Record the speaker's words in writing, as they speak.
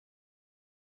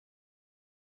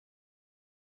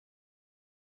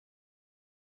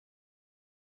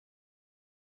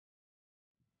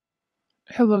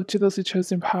Hello to those who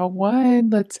chose in Pile 1.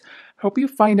 Let's help you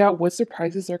find out what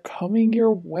surprises are coming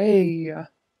your way.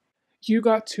 You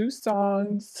got two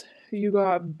songs. You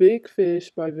got Big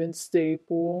Fish by Vince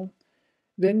Staple.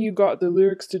 Then you got the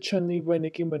lyrics to Chun-Li by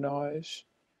Nicki Minaj.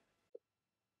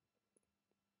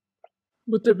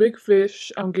 With the Big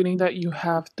Fish, I'm getting that you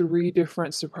have three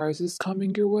different surprises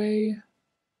coming your way.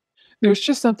 There's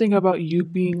just something about you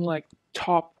being like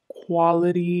top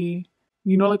quality,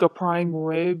 like a prime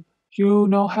rib. You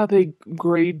know how they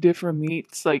grade different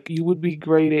meats? Like you would be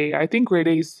grade A. I think grade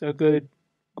A is a good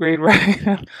grade,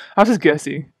 right? I'm just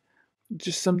guessing.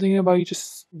 Just something about you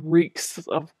just reeks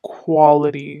of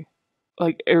quality.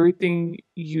 Like everything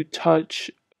you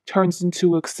touch turns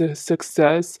into a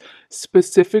success,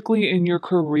 specifically in your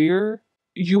career.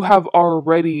 You have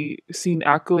already seen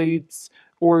accolades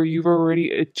or you've already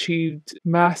achieved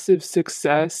massive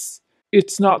success.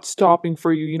 It's not stopping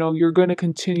for you. You're going to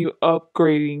continue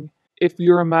upgrading. If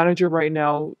you're a manager right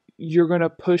now, you're going to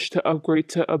push to upgrade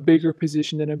to a bigger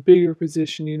position than a bigger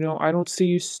position. I don't see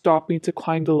you stopping to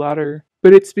climb the ladder,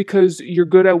 but it's because you're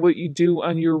good at what you do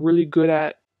and you're really good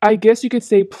at, I guess you could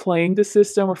say, playing the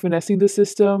system or finessing the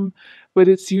system, but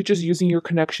it's you just using your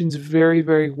connections very,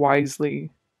 very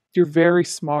wisely. You're very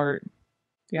smart.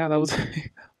 Yeah, that was that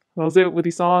was it with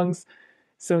these songs.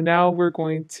 So now we're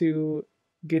going to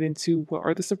get into what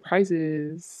are the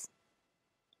surprises.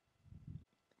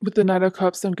 With the Knight of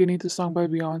Cups, I'm getting the song by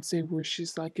Beyonce where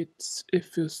she's like, it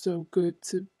feels so good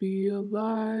to be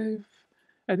alive.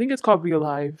 I think it's called Be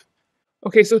Alive.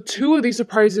 Okay, so two of these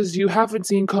surprises you haven't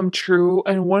seen come true,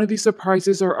 and one of these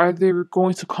surprises are either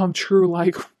going to come true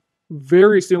like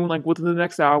very soon, like within the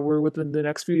next hour, within the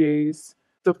next few days.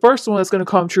 The first one that's going to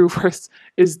come true first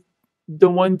is the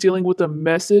one dealing with a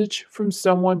message from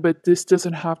someone, but this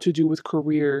doesn't have to do with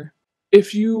career.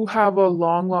 If you have a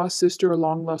long lost sister, a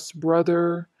long lost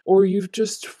brother, or you've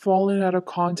just fallen out of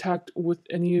contact with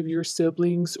any of your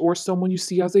siblings or someone you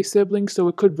see as a sibling, so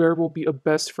it could very well be a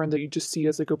best friend that you just see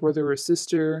as like a brother or a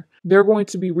sister, they're going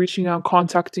to be reaching out,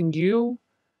 contacting you.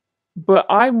 But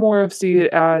I more of see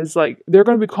it as like they're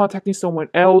going to be contacting someone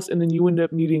else, and then you end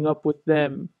up meeting up with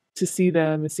them to see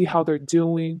them and see how they're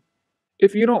doing.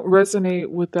 If you don't resonate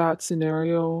with that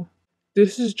scenario,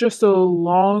 this is just a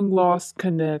long lost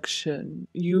connection.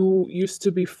 You used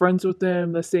to be friends with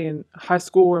them, let's say in high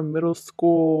school or middle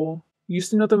school. You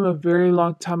used to know them a very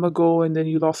long time ago and then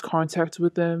you lost contact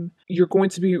with them. You're going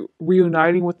to be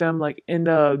reuniting with them like in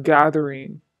a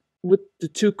gathering. With the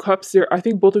two cups there, I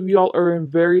think both of y'all are in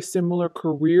very similar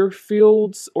career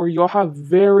fields or y'all have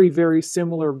very, very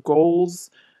similar goals.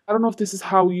 I don't know if this is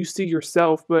how you see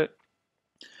yourself, but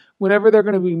whenever they're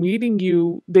going to be meeting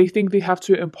you, they think they have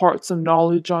to impart some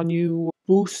knowledge on you,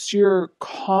 boost your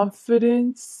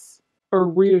confidence, or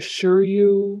reassure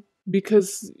you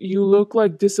because you look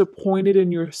like disappointed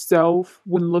in yourself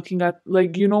when looking at,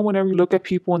 like, whenever you look at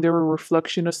people and they're a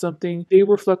reflection of something, they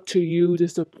reflect to you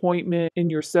disappointment in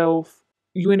yourself.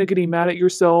 You end up getting mad at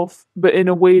yourself, but in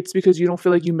a way, it's because you don't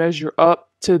feel like you measure up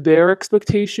to their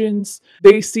expectations.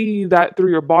 They see that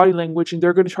through your body language and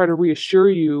they're going to try to reassure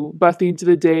you. But at the end of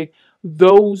the day,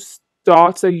 those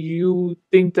thoughts that you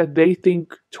think that they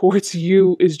think towards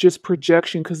you is just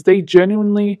projection because they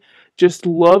genuinely just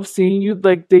love seeing you.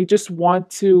 Like they just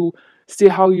want to see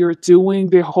how you're doing.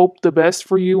 They hope the best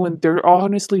for you and they're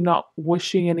honestly not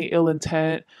wishing any ill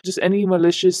intent, just any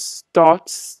malicious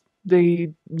thoughts.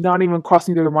 They not even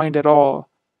crossing their mind at all.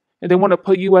 And they want to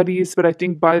put you at ease, but I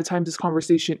think by the time this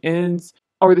conversation ends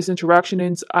or this interaction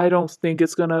ends, I don't think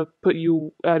it's gonna put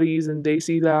you at ease and they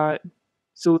see that.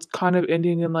 So it's kind of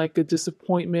ending in like a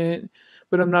disappointment.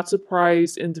 But I'm not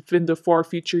surprised in the far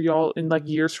future, y'all, in like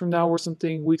years from now or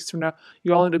something, weeks from now,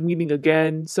 y'all end up meeting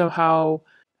again, somehow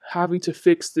having to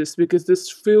fix this because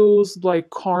this feels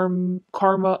like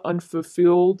karma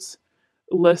unfulfilled,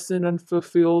 lesson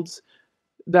unfulfilled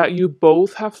that you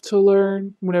both have to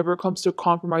learn whenever it comes to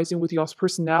compromising with y'all's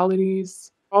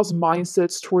personalities, y'all's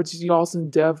mindsets towards y'all's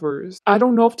endeavors. I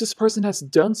don't know if this person has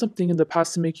done something in the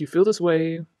past to make you feel this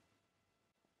way.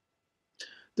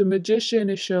 The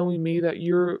magician is showing me that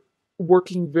you're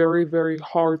working very, very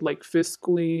hard, like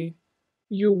fiscally.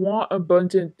 You want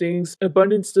abundant things.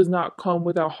 Abundance does not come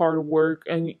without hard work,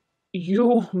 and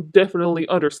you definitely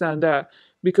understand that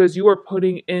because you are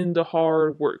putting in the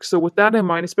hard work. So, with that in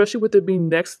mind, especially with it being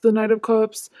next to the Knight of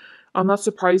Cups, I'm not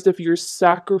surprised if you're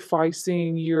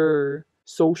sacrificing your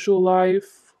social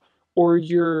life or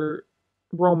your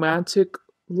romantic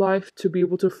life to be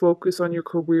able to focus on your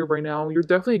career right now. You're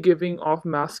definitely giving off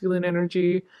masculine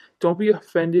energy. Don't be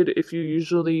offended if you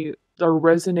usually or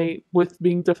resonate with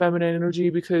being the feminine energy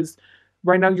because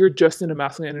Right now, you're just in a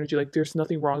masculine energy. Like, there's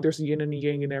nothing wrong. There's a yin and a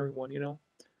yang in everyone, you know?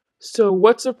 So,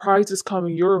 what surprise is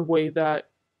coming your way that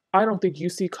I don't think you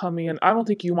see coming, and I don't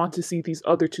think you want to see these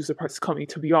other two surprises coming,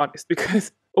 to be honest?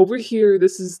 Because over here,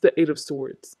 this is the Eight of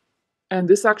Swords. And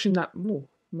this actually not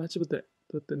much with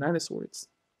the Nine of Swords.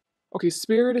 Okay,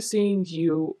 Spirit is seeing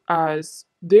you as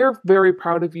they're very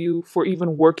proud of you for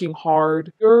even working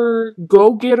hard. Your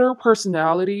go getter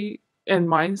personality and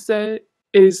mindset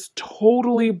is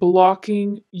totally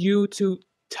blocking you to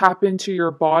tap into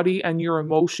your body and your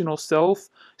emotional self.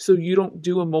 So you don't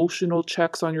do emotional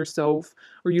checks on yourself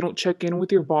or you don't check in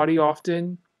with your body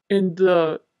often. In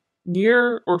the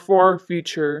near or far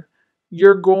future,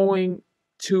 you're going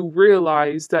to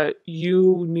realize that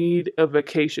you need a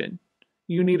vacation.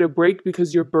 You need a break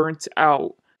because you're burnt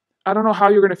out. I don't know how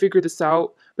you're going to figure this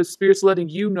out, but Spirit's letting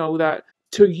you know that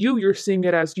to you, you're seeing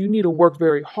it as you need to work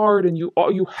very hard, and you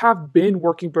have been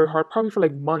working very hard, probably for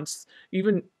like months,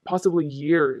 even possibly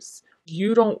years.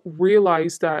 You don't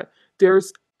realize that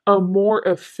there's a more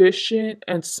efficient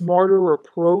and smarter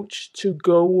approach to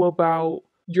go about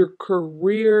your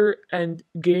career and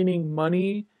gaining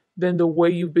money than the way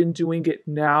you've been doing it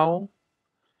now.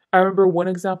 I remember one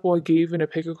example I gave in a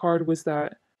pick a card was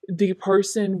that the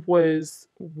person was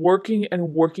working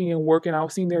and working and working. I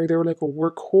was seeing they were like a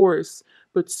workhorse,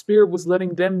 but Spirit was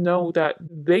letting them know that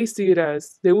they see it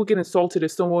as they will get insulted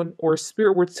if someone or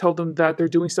Spirit were to tell them that they're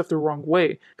doing stuff the wrong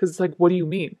way. Because it's like, what do you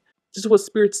mean? This is what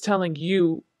Spirit's telling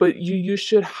you, but you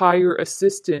should hire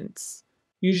assistants.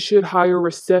 You should hire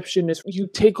receptionists. You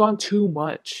take on too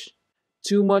much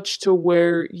to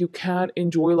where you can't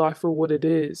enjoy life for what it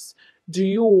is. Do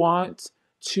you want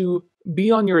to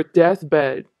be on your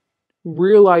deathbed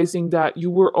realizing that you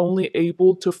were only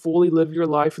able to fully live your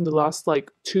life in the last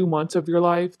like 2 months of your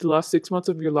life, the last 6 months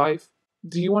of your life?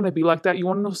 Do you want to be like that? You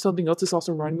want to know something else this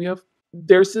also reminded me of?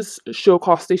 There's this show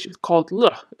called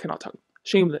I cannot talk.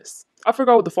 Shameless. I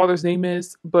forgot what the father's name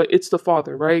is, but it's the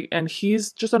father, right? And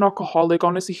he's just an alcoholic.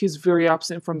 Honestly, he's very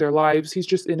absent from their lives. He's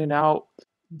just in and out.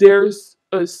 There's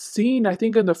a scene, I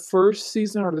think in the first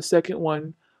season or the second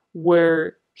one,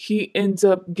 where he ends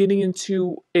up getting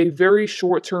into a very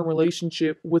short-term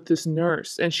relationship with this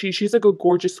nurse. And she's like a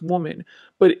gorgeous woman,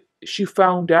 but she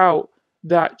found out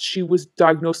that she was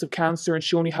diagnosed with cancer and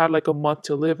she only had like a month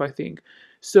to live, I think.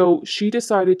 So she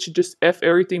decided to just F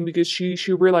everything because she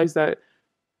realized that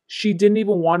she didn't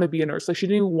even want to be a nurse. Like she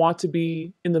didn't even want to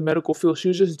be in the medical field. She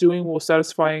was just doing what was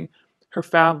satisfying her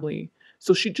family.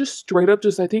 So she just straight up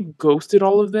just I think ghosted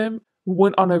all of them,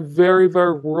 went on a very,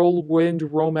 very whirlwind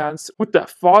romance with that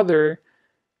father.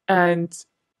 And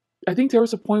I think there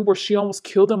was a point where she almost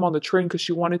killed him on the train because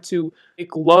she wanted to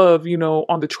make love,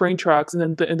 on the train tracks, and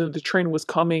then the train was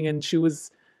coming and she was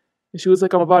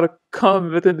like, I'm about to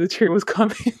come, but then the train was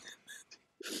coming.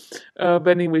 But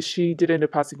anyway, she did end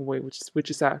up passing away,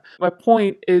 which is sad. My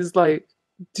point is like,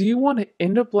 do you want to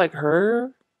end up like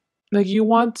her? Like you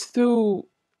want to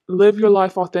live your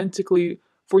life authentically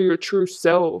for your true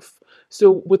self.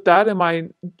 So with that in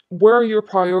mind, where are your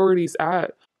priorities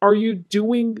at? Are you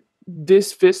doing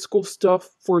this fiscal stuff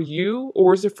for you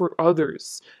or is it for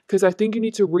others? Because I think you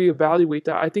need to reevaluate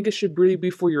that. I think it should really be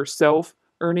for yourself,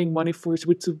 earning money for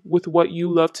with what you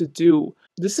love to do.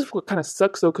 This is what kind of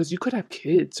sucks though, because you could have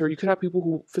kids or you could have people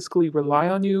who fiscally rely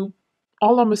on you.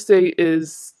 All I'm gonna say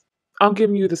is I'm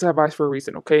giving you this advice for a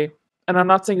reason, okay? And I'm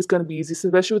not saying it's gonna be easy,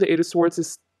 especially with the Eight of Swords.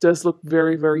 This does look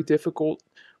very, very difficult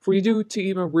for you to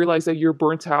even realize that you're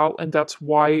burnt out, and that's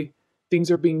why things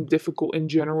are being difficult in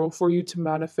general for you to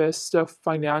manifest stuff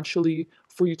financially,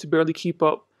 for you to barely keep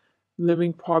up,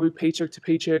 living probably paycheck to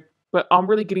paycheck. But I'm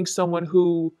really getting someone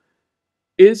who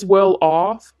is well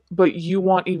off, but you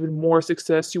want even more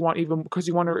success. You want even because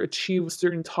you want to achieve a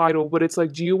certain title, but it's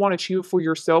like, do you want to achieve it for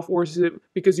yourself or is it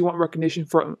because you want recognition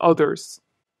from others?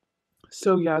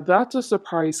 So yeah, that's a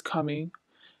surprise coming.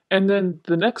 And then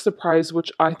the next surprise,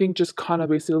 which I think just kind of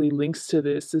basically links to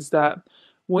this, is that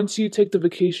once you take the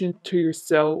vacation to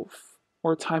yourself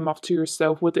or time off to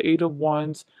yourself with the Eight of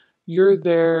Wands, you're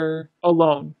there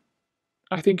alone.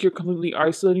 I think you're completely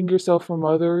isolating yourself from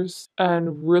others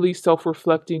and really self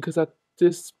reflecting because at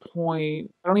this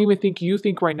point, I don't even think you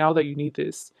think right now that you need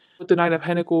this. With the Knight of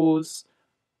Pentacles,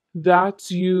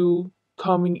 that's you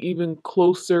coming even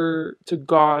closer to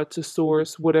God, to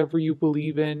Source, whatever you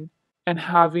believe in, and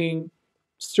having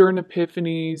certain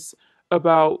epiphanies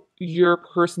about your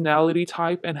personality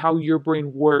type and how your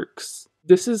brain works.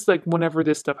 This is like whenever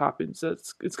this stuff happens.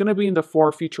 It's going to be in the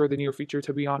far future or the near future,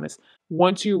 to be honest.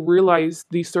 Once you realize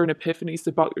these certain epiphanies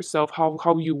about yourself,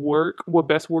 how you work, what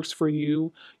best works for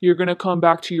you, you're going to come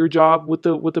back to your job with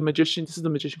the magician. This is the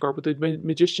magician card with the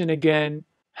magician again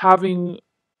having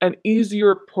an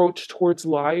easier approach towards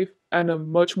life and a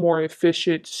much more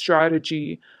efficient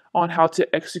strategy on how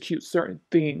to execute certain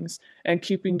things and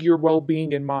keeping your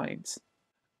well-being in mind.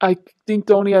 I think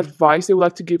the only advice I would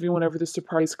like to give you whenever the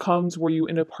surprise comes where you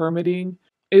end up hermiting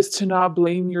is to not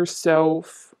blame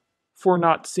yourself for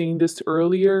not seeing this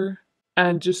earlier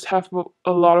and just have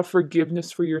a lot of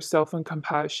forgiveness for yourself and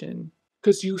compassion.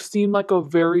 Because you seem like a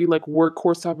very like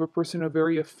workhorse type of person, a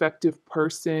very effective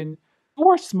person. You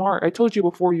are smart. I told you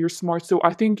before you're smart. So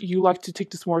I think you like to take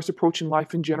the smartest approach in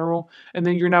life in general. And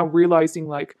then you're now realizing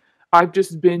like I've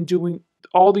just been doing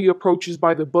all the approaches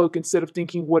by the book instead of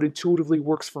thinking what intuitively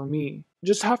works for me.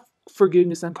 Just have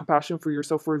forgiveness and compassion for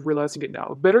yourself for realizing it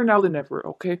now. Better now than ever,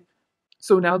 okay?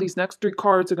 So now these next three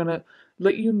cards are gonna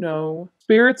let you know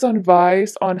Spirit's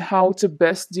advice on how to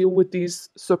best deal with these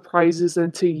surprises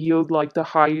and to yield like the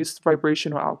highest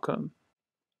vibrational outcome.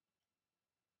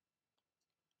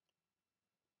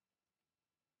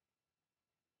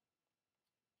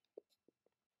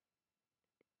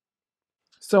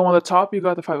 So on the top you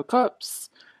got the Five of Cups.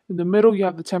 In the middle you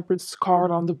have the Temperance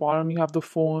card. On the bottom you have the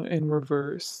Fool in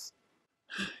reverse.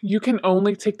 You can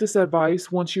only take this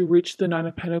advice once you reach the Nine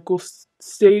of Pentacles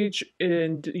stage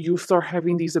and you start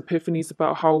having these epiphanies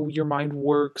about how your mind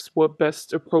works, what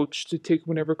best approach to take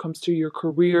whenever it comes to your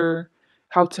career,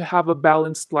 how to have a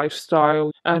balanced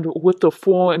lifestyle. And with the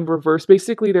Fool in reverse,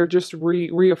 basically they're just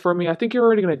reaffirming, I think you're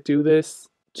already going to do this,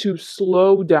 to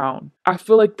slow down. I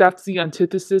feel like that's the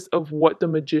antithesis of what the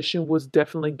Magician was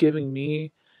definitely giving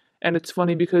me. And it's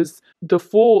funny because the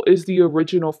Fool is the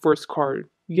original first card.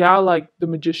 Yeah, like the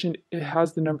Magician, it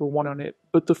has the number one on it,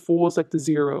 but the Fool is like the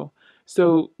zero.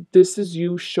 So this is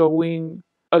you showing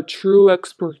a true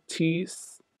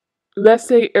expertise. Let's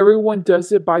say everyone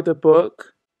does it by the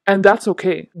book, and that's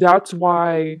okay. That's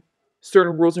why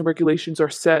certain rules and regulations are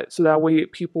set so that way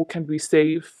people can be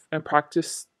safe and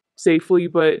practice safely.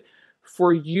 But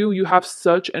for you, you have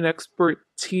such an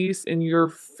expertise in your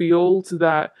field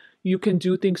that you can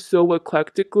do things so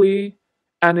eclectically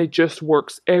and it just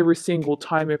works every single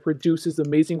time. It produces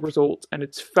amazing results and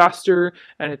it's faster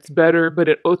and it's better, but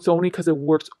it's only because it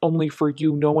works only for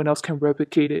you. No one else can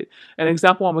replicate it. An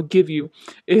example I'm gonna give you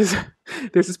is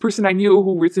there's this person I knew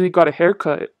who recently got a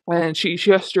haircut and she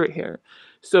has straight hair.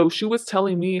 So she was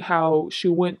telling me how she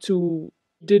went to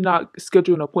did not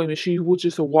schedule an appointment. She was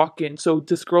just a walk-in. So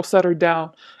this girl sat her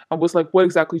down and was like, "What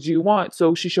exactly do you want?"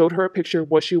 So she showed her a picture of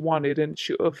what she wanted and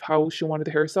of how she wanted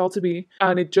the hairstyle to be.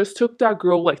 And it just took that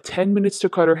girl like 10 minutes to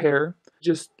cut her hair.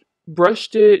 Just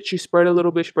brushed it. She spread a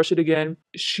little bit. She brushed it again.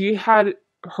 She had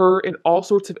her in all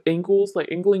sorts of angles,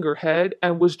 like angling her head,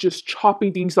 and was just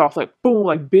chopping things off, like boom,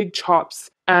 like big chops.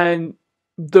 And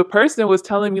the person was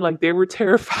telling me like they were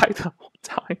terrified the whole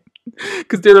time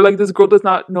because they were like, this girl does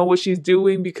not know what she's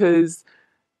doing because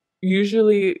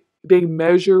usually they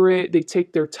measure it, they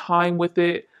take their time with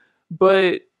it,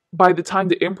 but by the time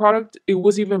the end product, it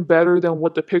was even better than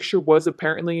what the picture was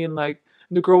apparently. And like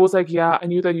the girl was like, "Yeah, I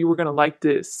knew that you were gonna like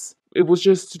this." It was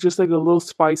just like a little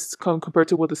spice compared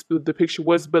to what the picture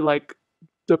was, but like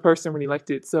the person really liked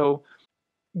it. So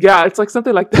yeah, it's like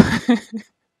something like that.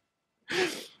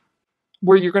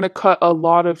 Where you're going to cut a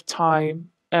lot of time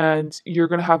and you're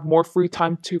going to have more free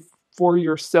time to for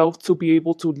yourself to be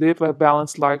able to live a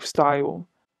balanced lifestyle,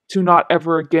 to not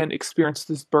ever again experience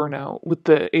this burnout with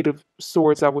the Eight of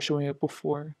Swords I was showing you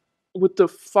before. With the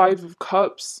Five of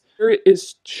Cups, it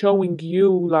is showing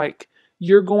you like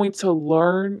you're going to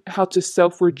learn how to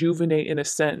self rejuvenate in a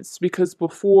sense because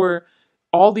before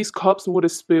all these cups would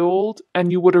have spilled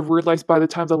and you would have realized by the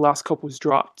time the last cup was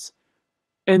dropped,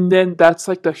 and then that's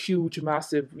like the huge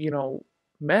massive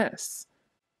mess.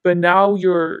 But now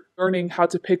you're learning how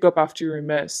to pick up after your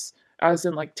mess, as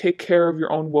in like take care of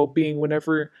your own well-being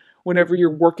whenever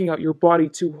you're working out your body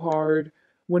too hard,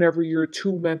 whenever you're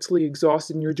too mentally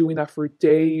exhausted and you're doing that for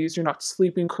days, you're not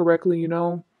sleeping correctly,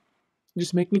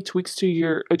 just making tweaks to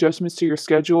your adjustments to your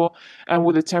schedule. And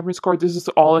with the Temperance card, this is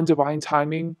all in divine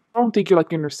timing. I don't think you're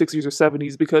like in your 60s or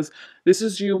 70s because this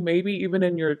is you maybe even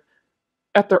in your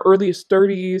at the earliest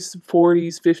 30s,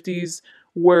 40s, 50s,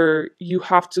 where you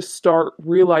have to start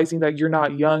realizing that you're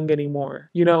not young anymore.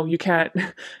 You can't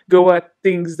go at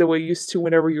things the way you used to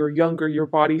whenever you were younger. Your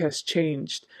body has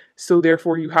changed. So,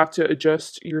 therefore, you have to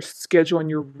adjust your schedule and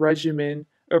your regimen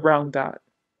around that.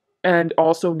 And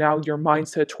also now your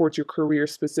mindset towards your career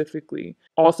specifically.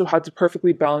 Also how to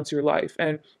perfectly balance your life.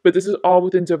 But this is all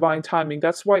within divine timing.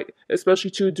 That's why, especially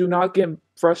too, do not get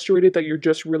frustrated that you're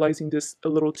just realizing this a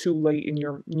little too late in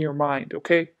your mind,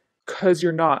 okay? Because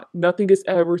you're not. Nothing is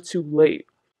ever too late.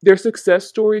 There's success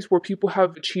stories where people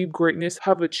have achieved greatness,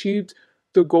 have achieved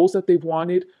the goals that they've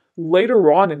wanted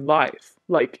later on in life,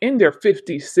 like in their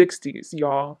 50s, 60s,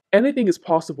 y'all. Anything is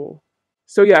possible.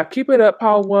 So yeah, keep it up,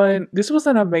 Pile One. This was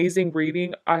an amazing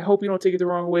reading. I hope you don't take it the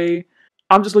wrong way.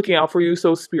 I'm just looking out for you,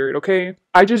 so spirit, okay?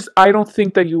 I don't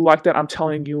think that you like that I'm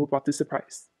telling you about this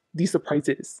surprise. These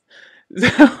surprises.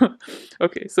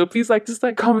 Okay, so please like,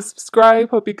 dislike, comment, subscribe.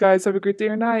 Hope you guys have a great day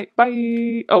or night.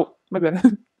 Bye. Oh, my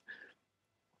bad.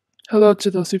 Hello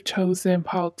to those who've chosen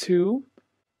pile two.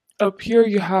 Up here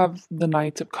you have the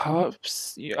Knight of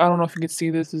Cups. I don't know if you can see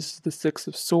this. This is the Six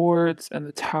of Swords, and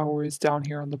the Tower is down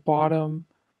here on the bottom.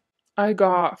 I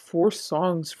got four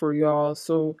songs for y'all.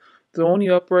 So the only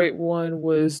upright one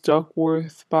was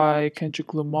Duckworth by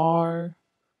Kendrick Lamar.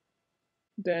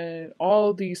 Then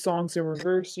all these songs in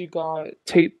reverse, you got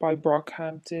Tape by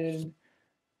Brockhampton,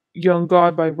 Young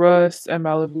God by Russ, and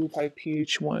Malibu by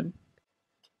PH1.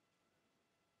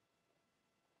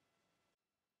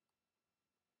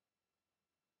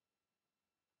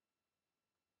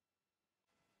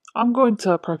 I'm going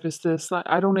to preface this. Like,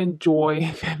 I don't enjoy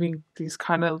having these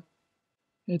kind of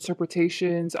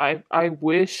interpretations. I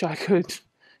wish I could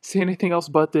say anything else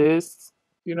but this.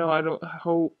 I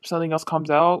hope something else comes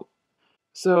out.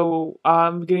 So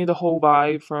I'm getting the whole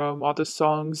vibe from all the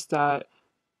songs that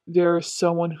there's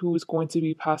someone who is going to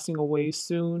be passing away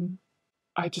soon.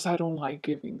 I don't like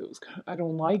giving I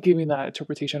don't like giving that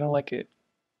interpretation. I don't like it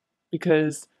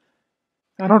because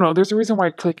I don't know. There's a reason why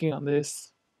I'm clicking on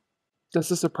this. That's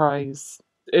a surprise.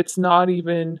 It's not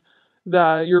even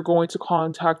that you're going to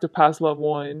contact a past loved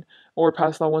one or a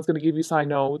past loved one's going to give you a sign.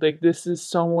 No, like this is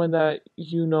someone that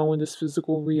you know in this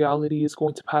physical reality is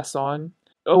going to pass on.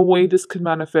 A way this could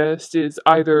manifest is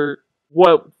either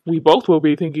what we both will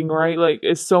be thinking, right? Like,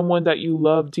 is someone that you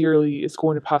love dearly is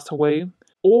going to pass away,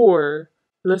 or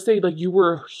let's say like you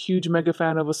were a huge mega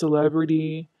fan of a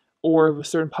celebrity or of a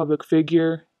certain public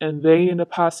figure and they end up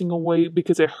passing away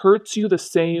because it hurts you the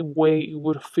same way you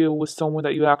would feel with someone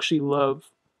that you actually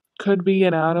love. Could be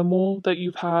an animal that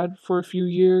you've had for a few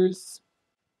years.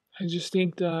 I just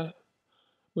think that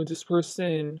when this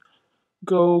person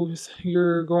goes,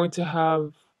 you're going to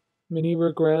have many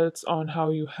regrets on how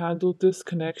you handled this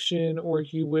connection, or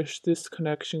you wish this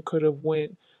connection could have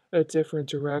went a different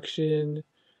direction.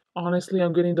 Honestly,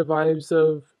 I'm getting the vibes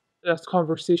of that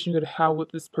conversation you could have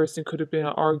with this person could have been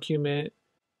an argument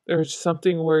or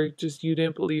something where just you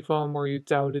didn't believe them or you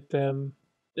doubted them.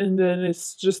 And then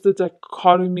it's just the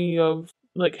dichotomy of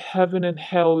like heaven and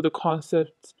hell, the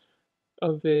concept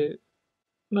of it.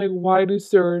 Like, why do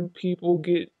certain people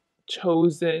get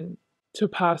chosen to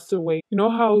pass away? You know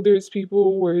how there's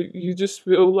people where you just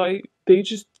feel like they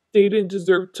didn't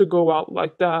deserve to go out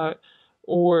like that,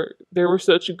 or they were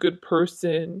such a good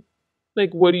person.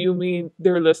 Like, what do you mean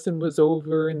their lesson was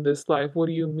over in this life? What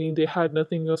do you mean they had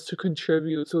nothing else to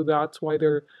contribute? So that's why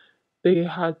they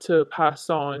had to pass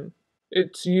on.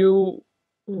 It's you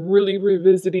really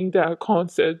revisiting that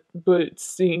concept, but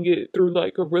seeing it through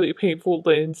like a really painful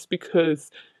lens because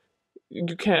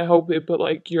you can't help it, but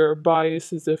like your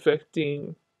bias is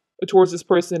affecting towards this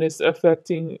person is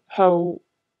affecting how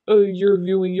you're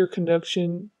viewing your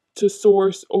connection to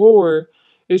source, or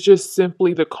it's just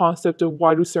simply the concept of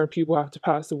why do certain people have to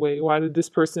pass away? Why did this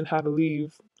person have to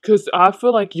leave? Because I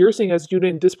feel like you're saying as you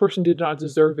didn't, this person did not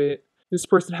deserve it. This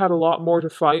person had a lot more to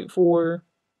fight for.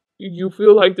 You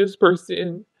feel like this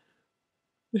person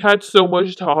had so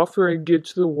much to offer and give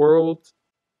to the world,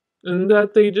 and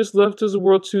that they just left this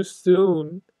world too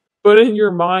soon. But in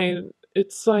your mind,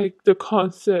 it's like the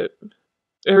concept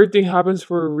everything happens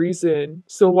for a reason.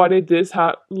 So why did this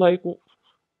happen? Like,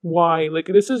 why? Like,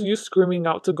 this is you screaming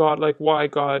out to God, like, why,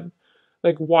 God?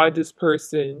 Like, why this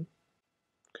person?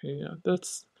 Okay, yeah,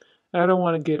 that's. I don't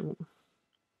want to get.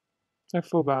 I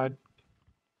feel bad.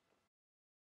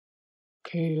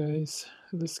 Okay, guys,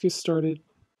 let's get started.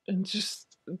 And just.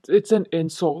 It's an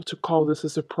insult to call this a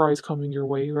surprise coming your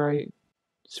way, right?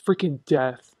 It's freaking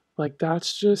death. Like,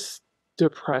 that's just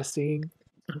depressing.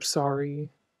 I'm sorry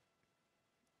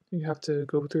you have to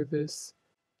go through this.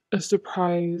 A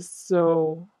surprise,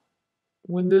 so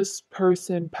when this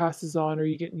person passes on or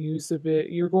you get news of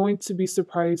it, you're going to be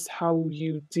surprised how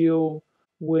you deal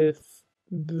with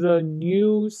the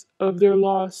news of their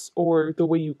loss or the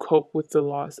way you cope with the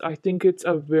loss. I think it's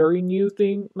a very new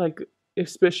thing, like,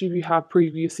 especially if you have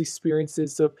previous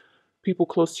experiences of people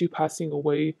close to you passing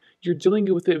away, you're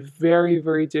dealing with it very,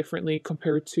 very differently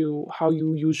compared to how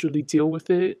you usually deal with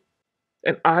it.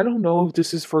 And I don't know if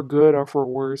this is for good or for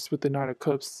worse with the Knight of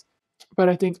Cups, but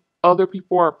I think other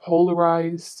people are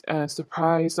polarized and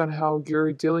surprised on how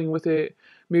you're dealing with it.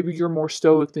 Maybe you're more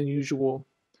stoic than usual.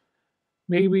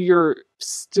 Maybe you're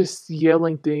just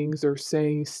yelling things or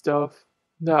saying stuff,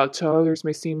 that to others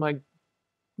may seem like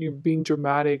you're being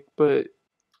dramatic, but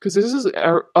because this is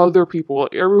other people,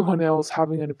 like everyone else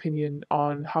having an opinion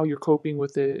on how you're coping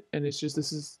with it, and it's just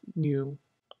this is new.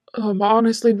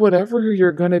 Honestly, whatever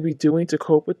you're gonna be doing to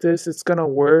cope with this, it's gonna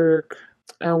work.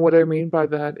 And what I mean by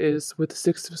that is with the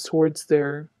Six of Swords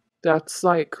there, that's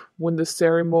like when the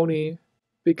ceremony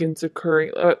begins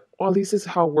occurring. Well, at least this is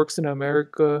how it works in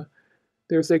America.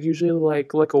 There's like usually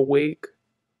like a wake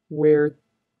where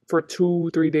for 2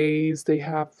 3 days they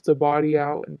have the body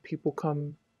out and people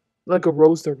come like a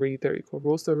rosary. There you go,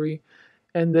 rosary,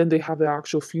 and then they have the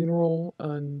actual funeral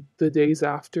on the days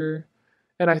after.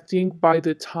 And I think by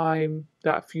the time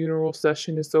that funeral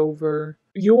session is over,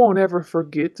 you won't ever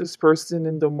forget this person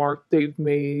and the mark they've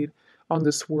made on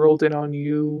this world and on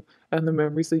you and the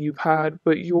memories that you've had,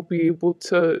 but you'll be able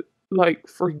to like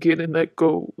forget and let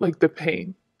go like the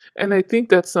pain. And I think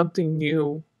that's something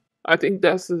new. I think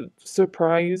that's a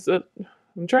surprise.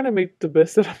 I'm trying to make the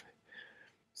best of it.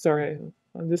 Sorry,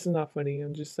 this is not funny.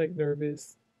 I'm just like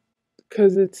nervous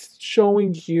because it's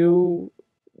showing you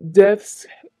death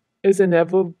is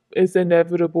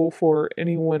inevitable for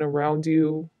anyone around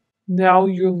you. Now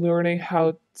you're learning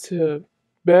how to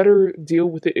better deal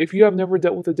with it. If you have never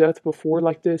dealt with a death before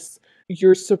like this,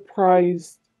 you're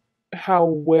surprised how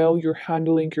well you're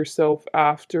handling yourself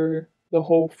after the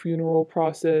whole funeral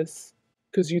process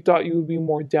because you thought you would be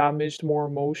more damaged, more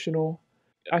emotional.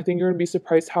 I think you're going to be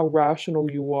surprised how rational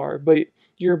you are, but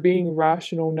you're being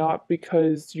rational not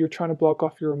because you're trying to block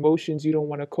off your emotions, you don't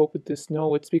want to cope with this.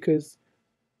 No, it's because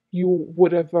you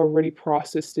would have already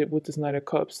processed it with this Knight of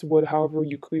Cups, however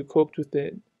you coped with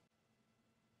it.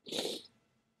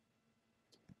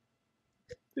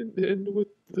 And then with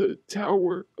the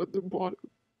tower at the bottom,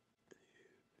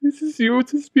 this is you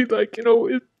just be like,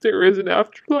 if there is an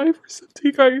afterlife or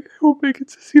something, I hope I get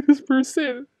to see this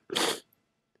person.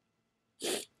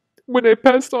 When I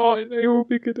pass on, I hope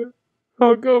I get a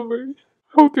hug over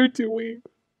how they're doing.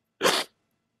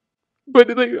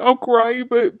 But like I'll cry,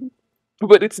 but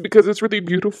it's because it's really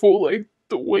beautiful, like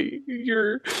the way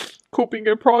you're coping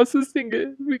and processing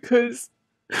it, because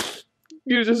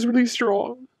you're just really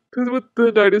strong. Because with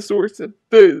the Knight of Swords and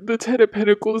the Ten of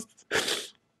Pentacles,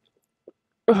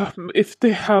 if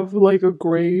they have like a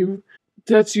grave,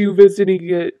 that's you visiting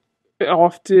it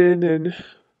often and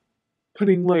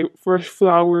putting like fresh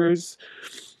flowers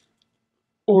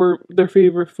or their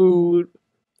favorite food,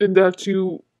 and that's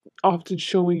you often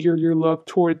showing your love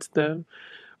towards them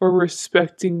or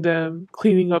respecting them,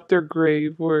 cleaning up their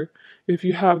grave, or if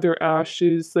you have their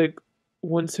ashes, like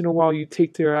once in a while you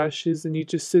take their ashes and you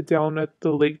just sit down at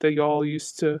the lake that y'all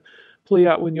used to play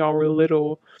at when y'all were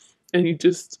little and you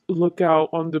just look out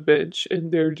on the bench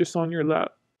and they're just on your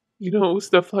lap.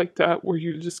 Stuff like that where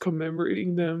you're just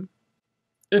commemorating them.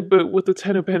 But with the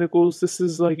Ten of Pentacles, this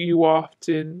is like you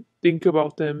often think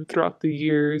about them throughout the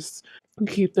years,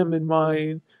 keep them in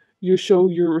mind. You show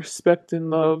your respect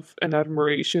and love and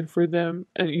admiration for them,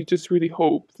 and you just really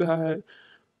hope that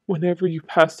whenever you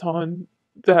pass on,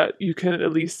 that you can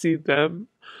at least see them.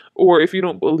 Or if you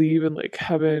don't believe in like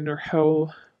heaven or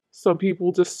hell, some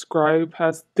people describe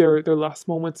as their last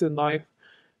moments in life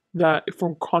that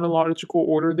from chronological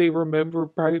order they remember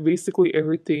basically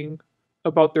everything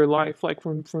about their life, like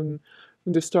from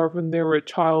the start when they were a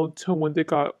child to when they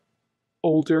got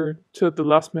older to the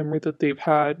last memory that they've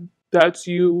had. That's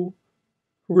you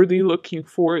really looking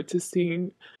forward to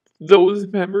seeing those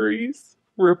memories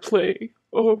replay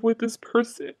with this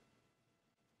person.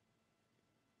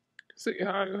 So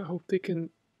yeah, I hope they can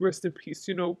rest in peace,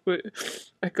 but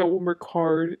I got one more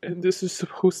card and this is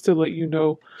supposed to let you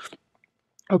know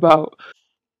about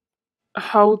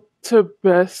how to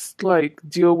best like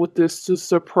deal with this to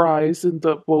surprise and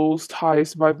the most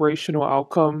highest vibrational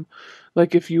outcome.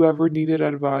 Like if you ever needed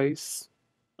advice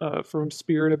from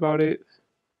spirit about it,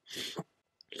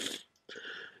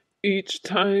 each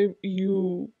time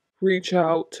you reach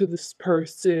out to this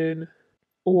person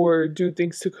or do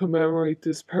things to commemorate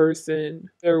this person,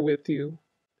 they're with you.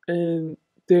 And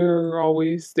they're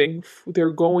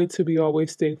going to be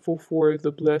always thankful for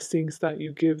the blessings that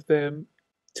you give them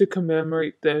to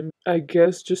commemorate them. I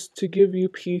guess just to give you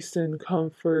peace and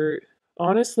comfort.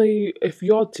 Honestly, if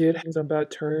y'all did have on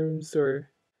bad terms or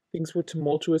things were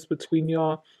tumultuous between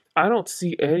y'all, I don't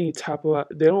see they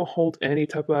don't hold any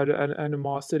type of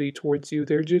animosity towards you.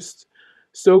 They're just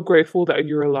so grateful that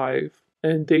you're alive.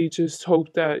 And they just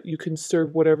hope that you can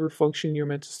serve whatever function you're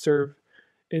meant to serve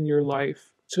in your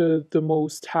life to the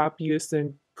most happiest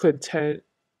and content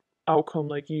outcome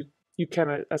like you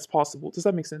can as possible. Does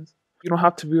that make sense? You don't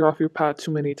have to veer off your path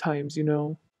too many times.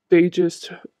 They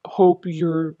just hope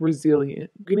you're resilient.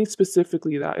 Getting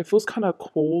specifically that. It feels kind of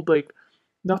cold, like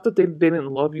not that they didn't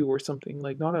love you or something,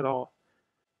 like not at all.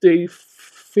 They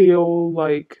feel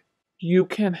like you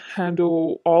can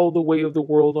handle all the weight of the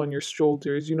world on your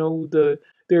shoulders. You know,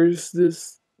 there's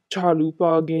this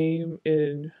chalupa game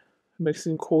in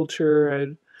Mexican culture,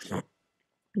 and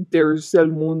there's El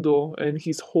Mundo, and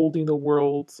he's holding the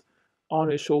world on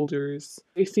his shoulders.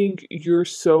 They think you're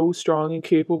so strong and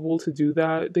capable to do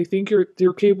that. They think you're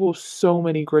capable of so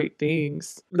many great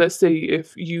things. Let's say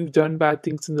if you've done bad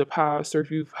things in the past or if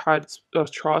you've had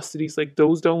atrocities, like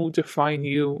those don't define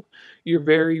you. You're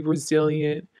very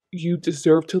resilient. You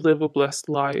deserve to live a blessed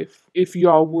life. If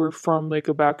y'all were from like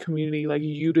a bad community, like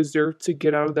you deserve to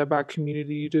get out of that bad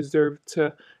community. You deserve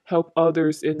to help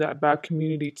others in that bad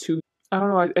community too. I don't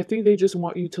know. I think they just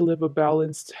want you to live a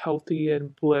balanced, healthy,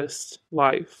 and blessed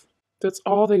life. That's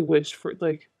all they wish for.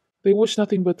 Like, they wish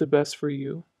nothing but the best for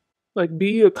you. Like,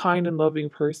 be a kind and loving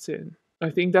person. I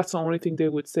think that's the only thing they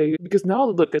would say. Because now,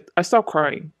 look, I stopped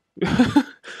crying.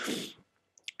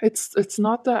 It's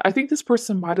not that. I think this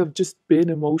person might have just been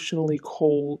emotionally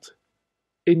cold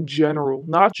in general,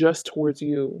 not just towards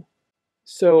you.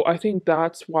 So I think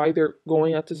that's why they're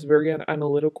going at this very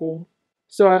analytical.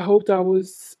 So I hope that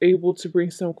was able to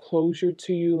bring some closure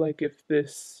to you. Like if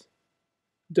this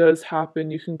does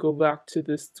happen, you can go back to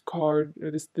this card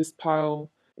or this pile.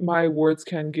 My words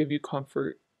can give you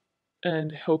comfort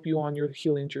and help you on your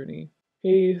healing journey.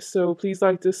 Hey, so please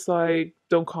like, dislike,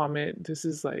 don't comment. This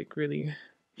is like really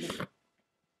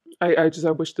I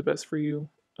wish the best for you,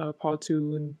 part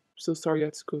two, and so sorry you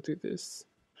had to go through this.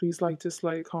 Please like,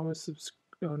 dislike, comment, subscribe.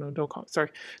 Oh no, don't comment. Sorry,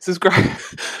 subscribe.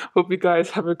 Hope you guys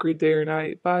have a great day or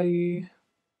night. Bye.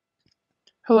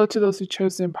 Hello to those who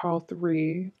chose in pile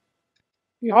three.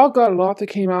 Y'all got a lot that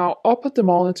came out. I'll put them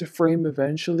all into frame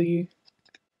eventually.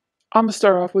 I'm gonna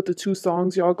start off with the two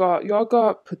songs y'all got. Y'all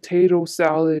got "Potato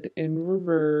Salad in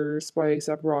Reverse" by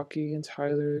A$AP Rocky and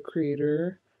Tyler, the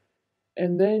Creator.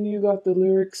 And then you got the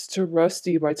lyrics to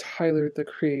Rusty by Tyler, the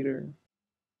Creator.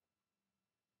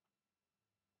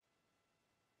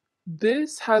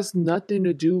 This has nothing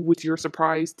to do with your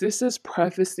surprise. This is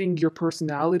prefacing your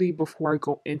personality before I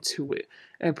go into it.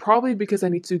 And probably because I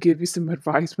need to give you some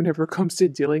advice whenever it comes to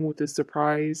dealing with this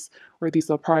surprise or these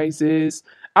surprises.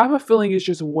 I have a feeling it's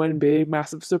just one big,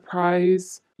 massive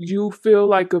surprise. You feel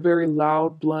like a very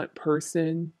loud, blunt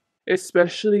person,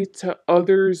 especially to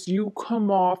others. You come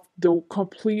off the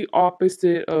complete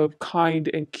opposite of kind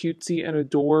and cutesy and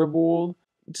adorable.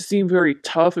 To seem very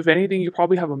tough. If anything, you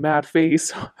probably have a mad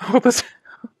face.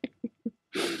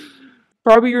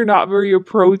 Probably you're not very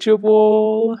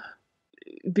approachable.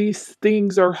 These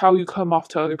things are how you come off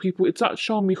to other people. It's not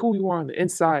showing me who you are on the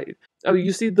inside.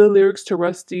 You see the lyrics to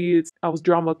Rusty. It's I was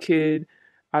drama kid.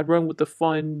 I'd run with the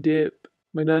fun dip.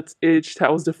 My nuts itched.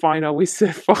 That was the fine. I always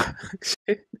said fuck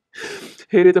shit.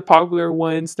 Hated the popular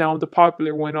ones. Now I'm the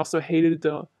popular one. Also hated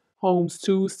the homes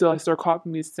too. Still I start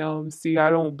copying these sounds. See, I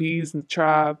don't bees in the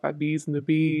trap. I bees in the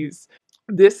bees.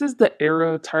 This is the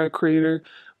era of Tyler Creator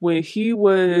when he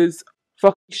was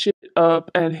fucking shit up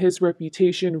and his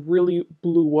reputation really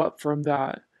blew up from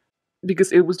that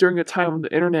because it was during a time on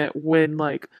the internet when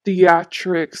like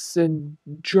theatrics and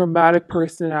dramatic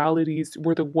personalities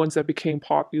were the ones that became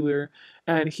popular,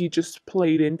 and he just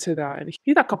played into that. And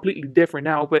he's not completely different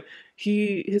now, but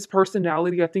his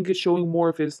personality, I think, is showing more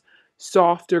of his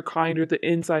softer, kinder, the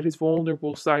inside, his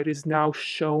vulnerable side is now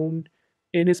shown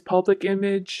in his public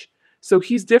image. So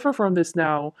he's different from this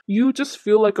now. You just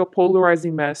feel like a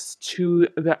polarizing mess to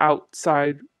the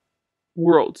outside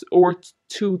worlds or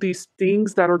to these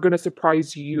things that are going to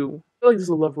surprise you. I feel like this is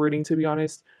a love reading, to be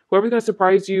honest. Whoever's going to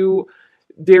surprise you,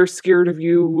 they're scared of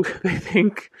you.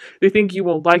 They think you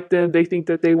won't like them. They think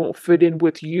that they won't fit in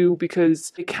with you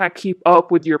because they can't keep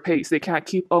up with your pace. They can't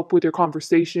keep up with your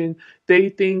conversation. They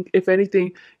think, if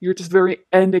anything, you're just very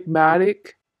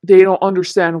enigmatic. They don't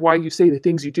understand why you say the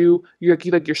things you do.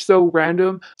 You're so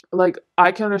random. Like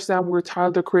I can understand where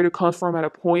Tyler the Creator comes from at a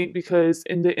point because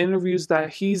in the interviews that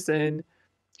he's in,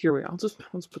 here we go. I'll just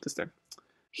put this there.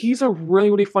 He's a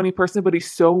really, really funny person, but he's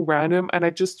so random. And I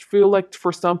just feel like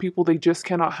for some people, they just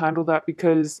cannot handle that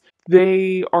because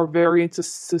they are very into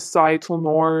societal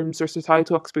norms or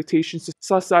societal expectations,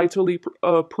 societally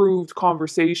approved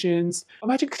conversations.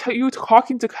 Imagine you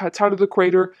talking to Tyler the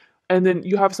Creator, and then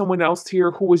you have someone else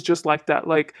here who was just like that.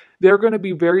 Like, they're going to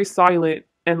be very silent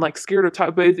and like scared of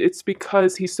Tyler, but it's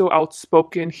because he's so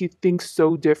outspoken. He thinks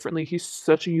so differently. He's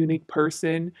such a unique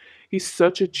person. He's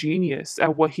such a genius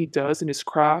at what he does in his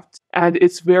craft. And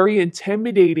it's very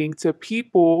intimidating to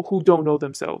people who don't know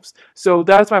themselves. So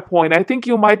that's my point. I think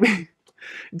you might be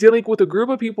Dealing with a group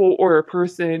of people or a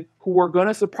person who are going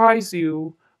to surprise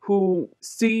you, who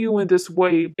see you in this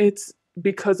way, it's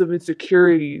because of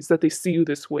insecurities that they see you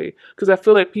this way. Because I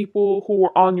feel like people who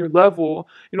are on your level,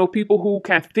 people who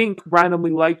can think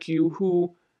randomly like you,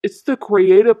 who it's the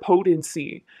creative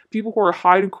potency. People who are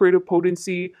high in creative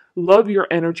potency love your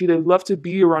energy. They love to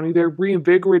be around you. They're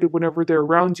reinvigorated whenever they're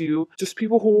around you. Just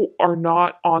people who are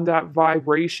not on that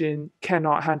vibration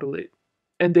cannot handle it.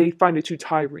 And they find it too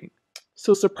tiring.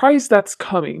 So surprise that's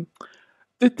coming.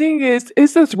 The thing is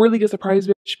this really a surprise,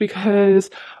 bitch? Because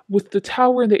with the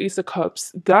Tower and the Ace of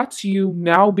Cups, that's you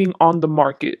now being on the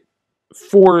market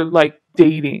for like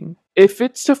dating. If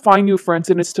it's to find new friends,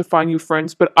 then it's to find new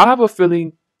friends. But I have a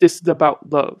feeling this is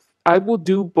about love. I will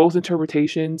do both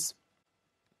interpretations.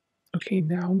 Okay,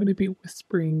 now I'm gonna be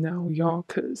whispering now, y'all,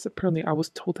 because apparently I was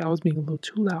told I was being a little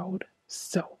too loud.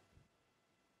 So,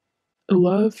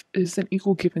 love is an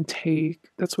equal give and take.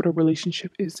 That's what a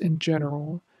relationship is in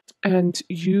general. And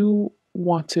you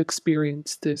want to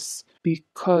experience this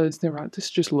because never mind, this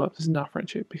is just love, this is not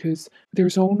friendship. Because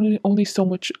there's only so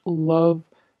much love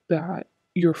that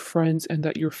your friends and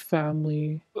that your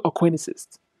family acquaintances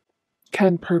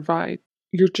can provide.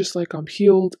 You're just like, I'm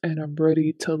healed and I'm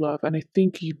ready to love. And I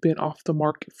think you've been off the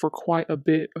market for quite a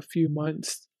bit, a few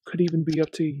months, could even be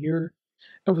up to a year.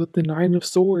 And with the Nine of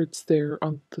Swords there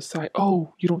on the side,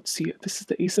 oh, you don't see it. This is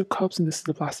the Ace of Cups and this is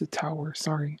the Blasted Tower.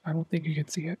 Sorry, I don't think you can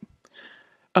see it.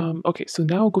 Okay, so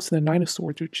now it goes to the Nine of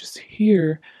Swords, which is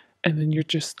here, and then you're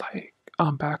just like,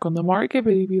 I'm back on the market,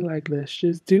 baby. Like, let's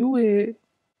just do it.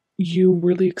 You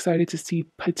really excited to see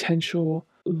potential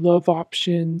love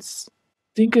options.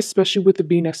 Think especially with it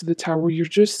being next to the tower, you're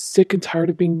just sick and tired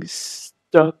of being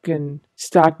stuck and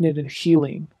stagnant and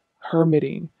healing,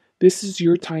 hermiting. This is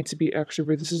your time to be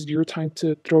extrovert. This is your time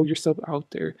to throw yourself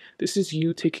out there. This is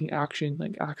you taking action,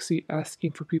 like actually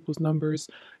asking for people's numbers.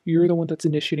 You're the one that's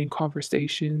initiating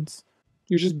conversations.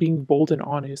 You're just being bold and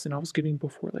honest. And I was getting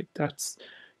before, like, that's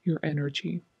your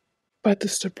energy. But the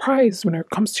surprise when it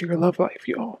comes to your love life,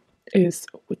 y'all, is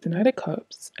with the Knight of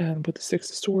Cups and with the Six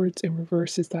of Swords in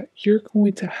reverse, is that you're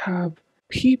going to have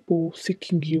people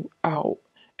seeking you out.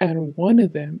 And one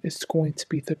of them is going to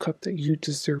be the cup that you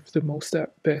deserve the most,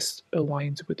 that best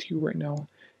aligns with you right now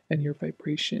and your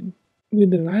vibration. With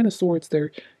the Nine of Swords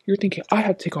there, you're thinking, I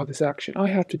have to take all this action. I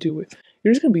have to do it.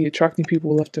 You're just going to be attracting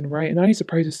people left and right. And I'm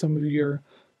surprised if some of your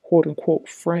quote unquote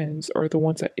friends are the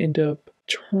ones that end up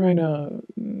trying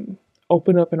to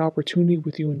open up an opportunity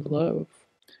with you in love.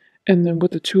 And then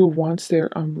with the Two of Wands there,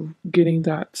 I'm getting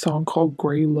that song called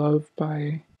Grey Love by,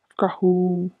 I forgot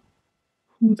who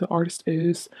the artist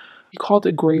is. He called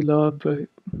it Grey Love, but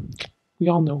we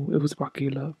all know it was about gay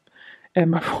love.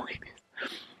 And my point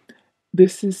is,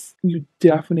 this is you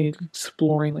definitely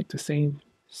exploring like the same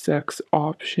sex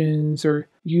options, or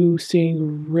you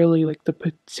seeing really like the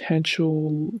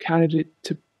potential candidate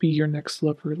to be your next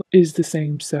lover is the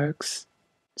same sex.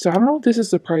 So I don't know if this is a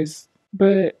surprise,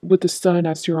 but with the Sun,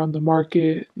 as you're on the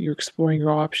market, you're exploring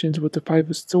your options. With the Five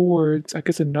of Swords, I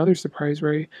guess another surprise,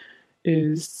 right,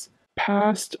 is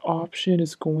past option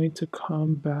is going to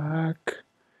come back,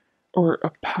 or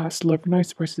a past lover. Not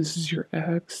surprised this is your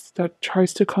ex that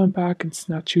tries to come back and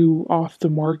snatch you off the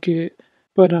market.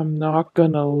 But I'm not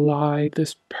gonna lie,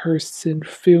 this person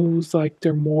feels like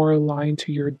they're more aligned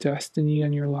to your destiny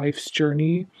and your life's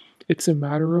journey. It's a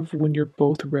matter of when you're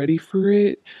both ready for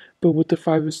it. But with the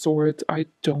Five of Swords, I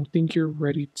don't think you're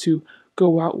ready to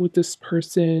go out with this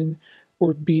person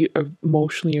or be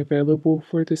emotionally available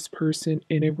for this person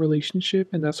in a relationship.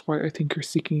 And that's why I think you're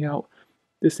seeking out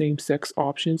the same sex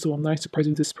option. So I'm not surprised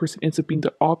if this person ends up being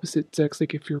the opposite sex.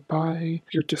 Like if you're bi,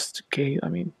 if you're just gay, I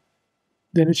mean,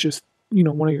 then it's just,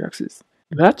 one of your exes.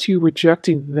 That's you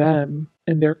rejecting them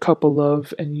and their couple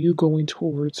love and you going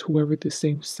towards whoever the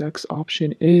same sex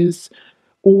option is.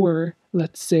 Or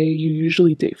let's say you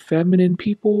usually date feminine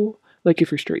people. Like if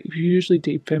you're straight, if you usually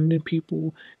date feminine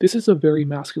people, this is a very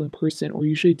masculine person. Or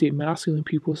usually date masculine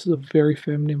people, this is a very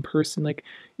feminine person. Like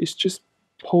it's just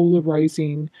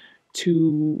polarizing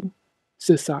to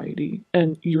society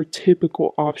and your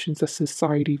typical options that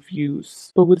society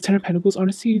views. But with the Ten of Pentacles,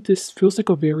 honestly, this feels like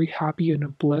a very happy and a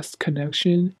blessed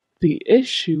connection. The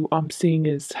issue I'm seeing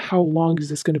is how long is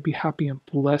this going to be happy and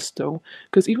blessed though?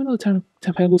 Because even though the Ten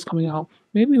of Pentacles coming out,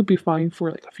 maybe it'll be fine for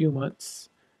like a few months,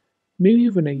 maybe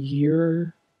even a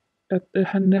year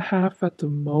and a half at the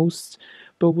most.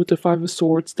 But with the Five of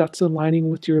Swords, that's aligning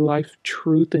with your life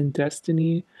truth and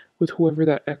destiny with whoever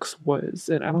that ex was.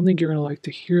 And I don't think you're gonna like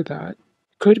to hear that.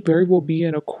 Could very well be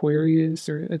an Aquarius,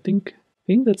 or I think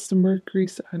that's the Mercury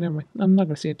sign. Never mind. I'm not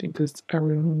gonna say anything because I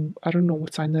don't know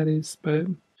what sign that is, but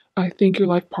I think your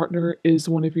life partner is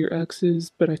one of your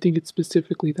exes, but I think it's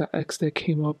specifically that ex that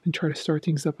came up and tried to start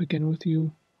things up again with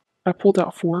you. I pulled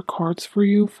out four cards for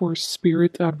you for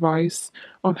spirit advice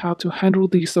on how to handle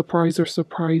these surprise or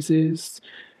surprises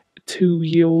to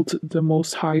yield the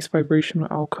most highest vibrational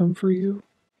outcome for you.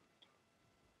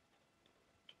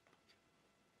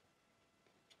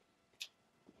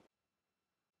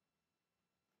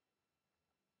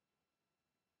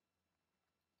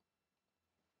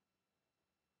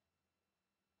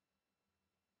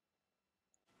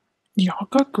 Y'all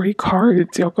got great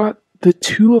cards. Y'all got the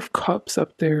Two of Cups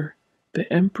up there,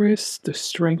 the Empress, the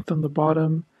Strength on the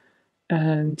bottom,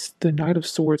 and the Knight of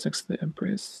Swords next to the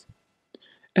Empress.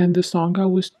 And the song I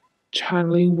was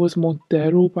channeling was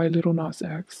Montero by Little Nas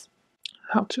X.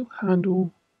 How to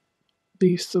handle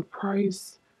the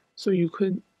surprise so you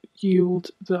could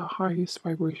yield the highest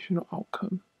vibrational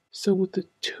outcome. So, with the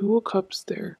Two of Cups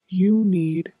there, you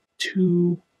need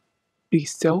to be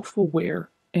self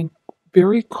aware and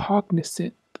very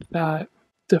cognizant that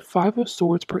the Five of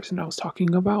Swords person I was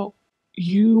talking about,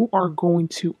 you are going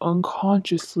to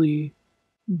unconsciously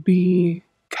be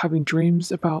having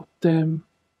dreams about them,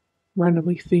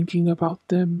 randomly thinking about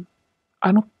them.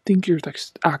 I don't think you're like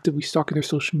actively stalking their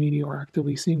social media or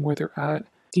actively seeing where they're at.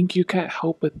 I think you can't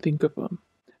help but think of them.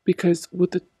 Because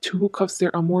with the Two of Cups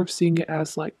there, I'm more of seeing it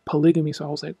as like polygamy. So I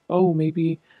was like, oh,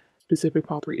 maybe specific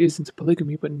pottery is into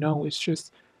polygamy, but no, it's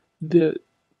just the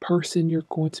person you're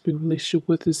going to be in a relationship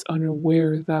with is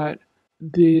unaware that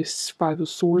this Five of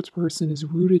Swords person is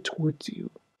rooted towards you.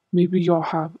 Maybe y'all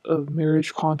have a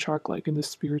marriage contract like in the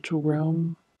spiritual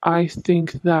realm. I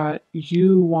think that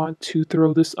you want to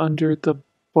throw this under the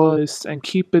bus and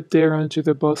keep it there under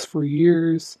the bus for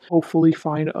years, hopefully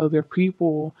find other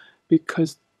people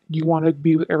because you want to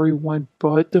be with everyone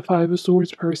but the Five of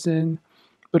Swords person.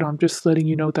 But I'm just letting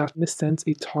you know that, in a sense,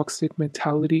 a toxic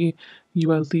mentality.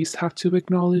 You at least have to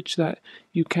acknowledge that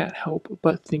you can't help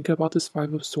but think about this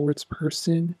Five of Swords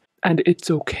person, and it's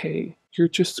okay. You're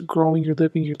just growing, you're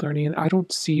living, you're learning, and I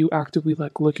don't see you actively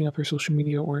like looking up their social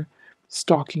media or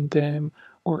stalking them.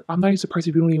 Or I'm not even surprised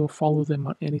if you don't even follow them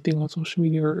on anything on social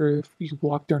media or if you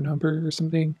block their number or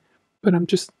something. But I'm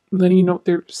just letting you know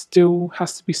there still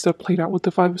has to be stuff played out with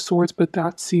the Five of Swords, but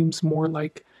that seems more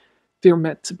like they're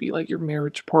meant to be like your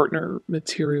marriage partner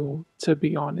material, to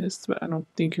be honest. But I don't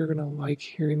think you're gonna like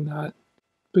hearing that.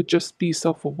 But just be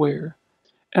self aware.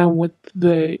 And with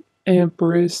the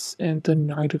Empress and the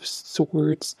Knight of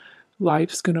Swords,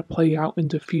 life's gonna play out in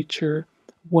the future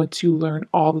once you learn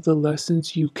all of the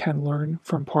lessons you can learn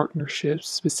from partnerships,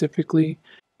 specifically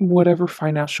whatever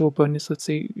financial abundance. Let's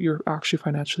say you're actually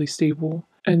financially stable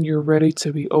and you're ready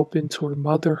to be open toward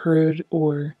motherhood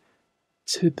or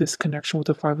to this connection with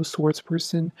the Five of Swords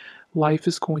person, life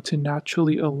is going to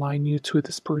naturally align you to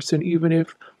this person, even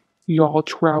if y'all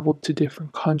traveled to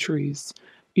different countries,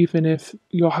 even if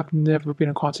y'all have never been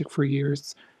in contact for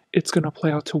years. It's going to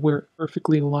play out to where it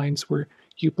perfectly aligns where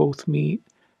you both meet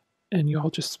and y'all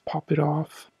just pop it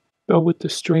off. But with the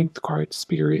Strength card,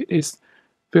 Spirit is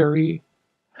very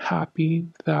happy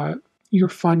that you're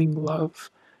finding love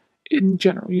in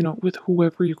general, with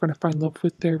whoever you're going to find love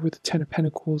with there, with the Ten of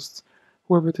Pentacles,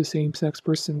 whoever the same sex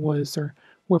person was, or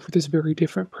whoever this very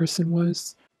different person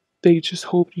was, they just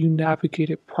hope you navigate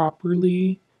it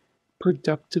properly,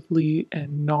 productively,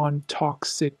 and non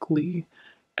toxically.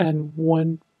 And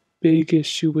one big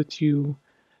issue with you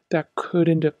that could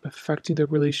end up affecting the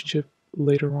relationship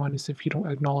later on is if you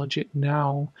don't acknowledge it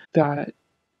now, that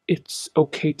it's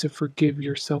okay to forgive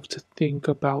yourself to think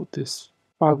about this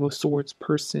Five of Swords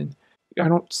person. I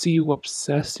don't see you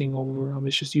obsessing over them.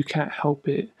 It's just you can't help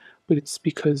it. But it's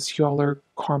because y'all are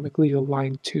karmically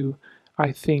aligned to,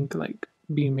 I think, like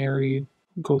be married,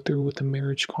 go through with a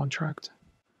marriage contract.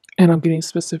 And I'm getting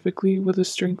specifically with the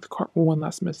Strength card. One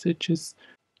last message is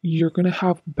you're going to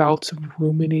have bouts of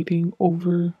ruminating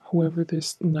over whoever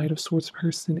this Knight of Swords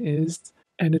person is,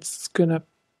 and it's going to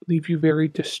leave you very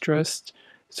distressed.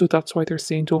 So that's why they're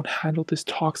saying don't handle this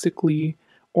toxically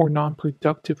or non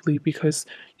productively, because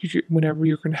whenever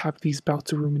you're going to have these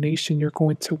bouts of rumination, you're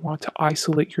going to want to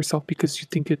isolate yourself because you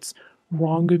think it's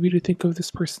wrong of you to think of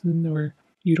this person, or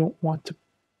you don't want to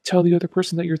tell the other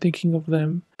person that you're thinking of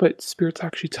them, but Spirit's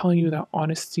actually telling you that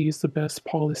honesty is the best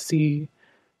policy.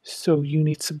 So you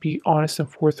need to be honest and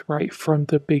forthright from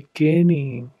the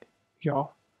beginning,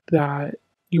 y'all. That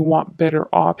you want better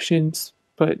options,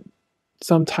 but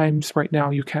sometimes right now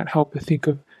you can't help but think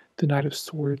of the Knight of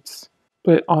Swords.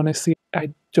 But honestly,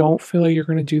 I don't feel like you're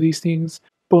going to do these things,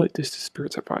 but this is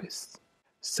Spirit's advice.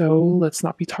 So let's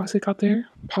not be toxic out there.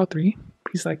 Pod 3,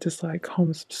 please like, dislike,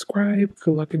 comment, subscribe.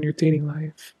 Good luck in your dating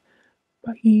life.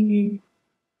 Bye.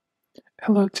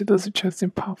 Hello to those who chose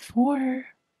in pile 4.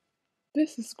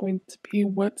 This is going to be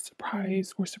what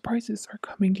surprise or surprises are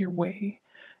coming your way.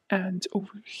 And over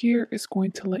here is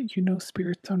going to let you know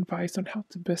spirits advice on how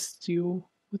to best deal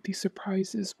with these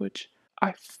surprises, which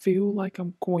I feel like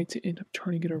I'm going to end up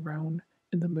turning it around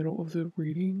in the middle of the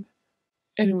reading.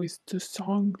 Anyways, the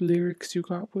song lyrics you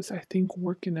got was, I think,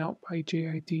 Working Out by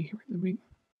JID. Let me.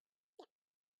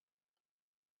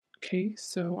 Okay,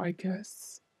 so I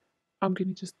guess I'm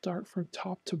gonna just start from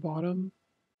top to bottom.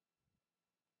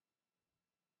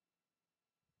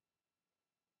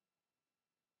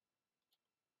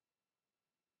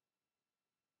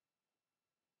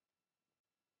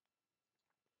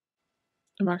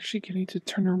 I'm actually getting to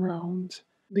turn around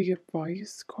the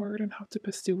advice card on how to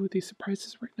best deal with these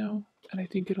surprises right now, and I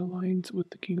think it aligns with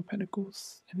the King of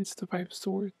Pentacles, and it's the Five of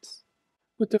Swords.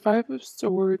 With the Five of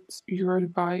Swords, your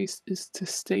advice is to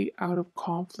stay out of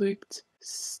conflict,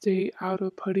 stay out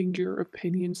of putting your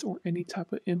opinions or any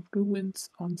type of influence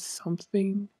on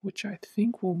something, which I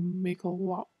think will make a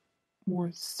lot more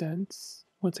sense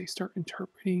once I start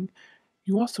interpreting.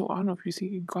 You also, I don't know if you see,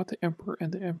 you got the Emperor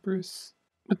and the Empress.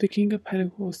 With the King of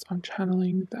Pentacles, I'm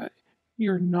channeling that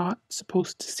you're not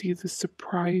supposed to see these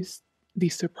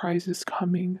surprises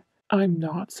coming. I'm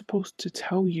not supposed to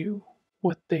tell you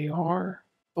what they are,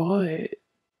 but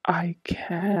I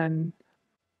can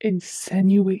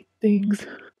insinuate things,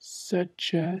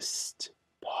 suggest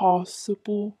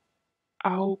possible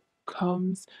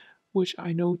outcomes, which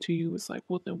I know to you is like,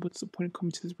 well, then what's the point of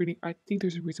coming to this reading? I think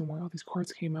there's a reason why all these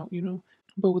cards came out, you know?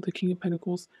 But with the King of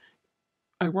Pentacles,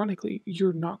 ironically,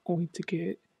 you're not going to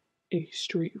get a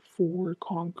straightforward,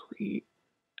 concrete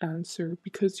answer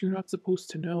because you're not supposed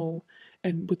to know.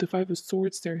 And with the Five of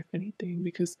Swords, there, if anything,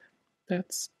 because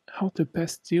that's how to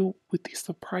best deal with these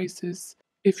surprises.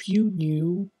 If you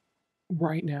knew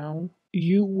right now,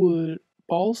 you would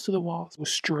balls to the walls, go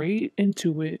straight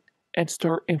into it, and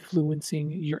start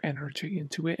influencing your energy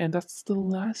into it. And that's the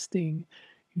last thing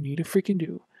you need to freaking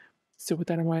do. So, with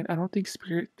that in mind, I don't think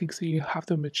Spirit thinks that you have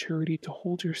the maturity to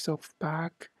hold yourself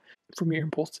back from your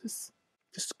impulses.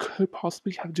 This could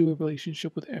possibly have to do with a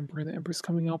relationship with the Emperor and the Empress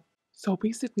coming up. So,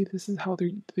 basically, this is how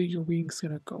your reading's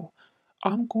gonna go.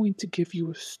 I'm going to give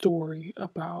you a story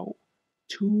about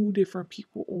two different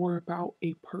people or about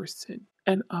a person.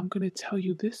 And I'm going to tell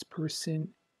you this person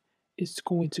is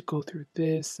going to go through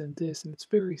this and this, and it's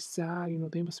very sad. You know,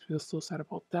 they must feel so sad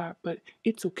about that, but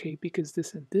it's okay because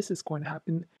this and this is going to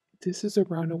happen. This is a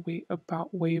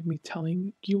roundabout way of me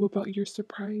telling you about your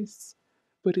surprise,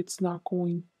 but it's not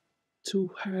going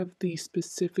to have the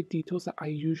specific details that I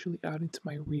usually add into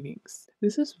my readings.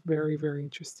 This is very, very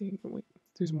interesting. Wait,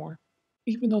 there's more.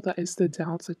 Even though that is the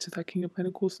downside to that King of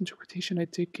Pentacles interpretation I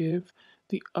did give,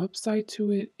 the upside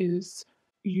to it is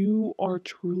you are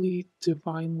truly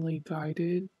divinely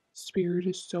guided. Spirit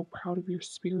is so proud of your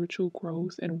spiritual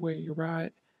growth and where you're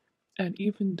at. And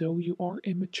even though you are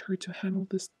immature to handle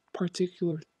this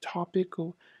particular topic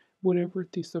or whatever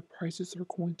these surprises are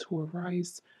going to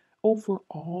arise,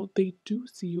 overall, they do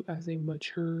see you as a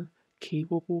mature,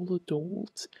 capable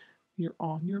adult. You're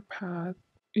on your path.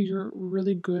 You're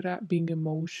really good at being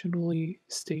emotionally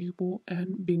stable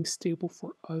and being stable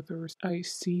for others. I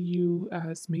see you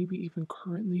as maybe even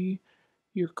currently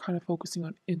you're kind of focusing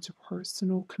on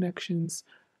interpersonal connections,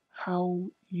 how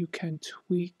you can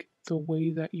tweak the way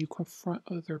that you confront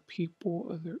other people,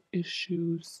 other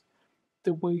issues,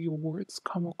 the way your words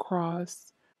come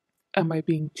across. Am I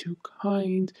being too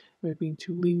kind? Am I being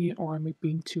too lenient? Or am I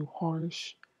being too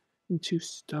harsh and too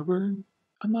stubborn?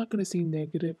 I'm not going to say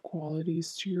negative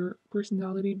qualities to your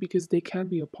personality because they can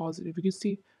be a positive. You can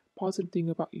see positive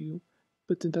thing about you,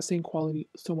 but then that same quality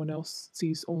someone else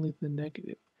sees only the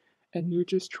negative. And you're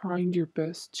just trying your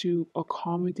best to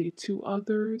accommodate to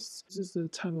others. This is a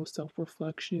time of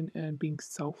self-reflection and being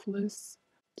selfless.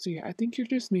 So yeah, I think you're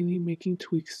just mainly making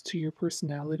tweaks to your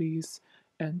personalities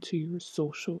and to your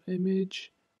social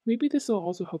image. Maybe this will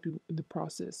also help you in the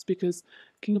process because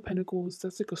King of Pentacles,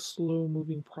 that's like a slow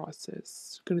moving process.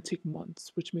 It's gonna take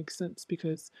months, which makes sense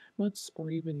because months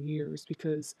or even years,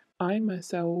 because I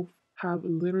myself have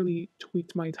literally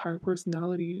tweaked my entire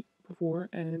personality before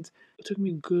and it took me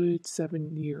a good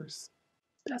 7 years.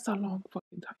 That's a long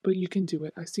fucking time. But you can do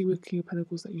it. I see with King of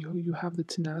Pentacles that you have the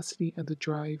tenacity and the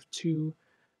drive to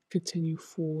continue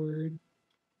forward.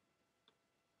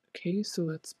 Okay, so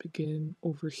let's begin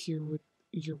over here with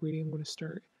your reading. I'm going to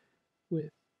start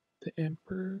with the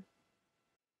Emperor.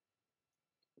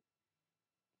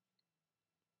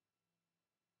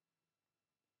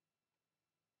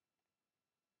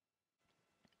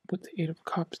 With the Eight of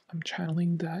Cups, I'm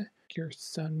channeling that your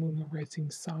Sun, Moon, or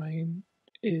Rising sign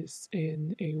is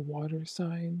in a water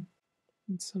sign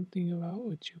and something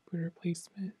about a Jupiter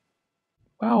placement.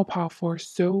 Wow, Pal Force,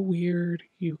 so weird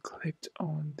you clicked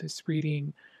on this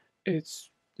reading. It's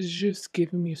just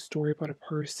giving me a story about a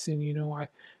person, I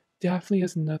definitely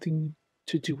has nothing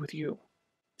to do with you.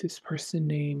 This person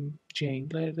named Jane.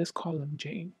 Let's call him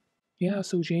Jane. Yeah,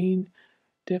 so Jane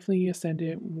definitely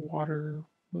ascendant water.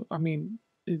 I mean,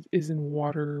 is in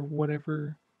water,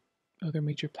 whatever other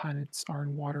major planets are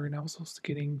in water, and I was also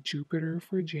getting Jupiter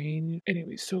for Jane.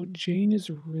 Anyway, so Jane is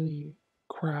really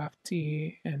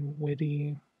crafty and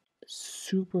witty,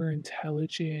 super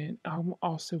intelligent. I'm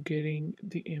also getting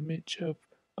the image of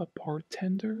a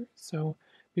bartender. So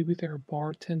maybe they're a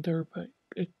bartender, but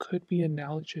it could be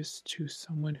analogous to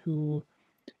someone who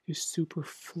is super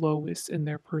flawless in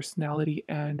their personality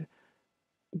and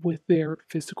with their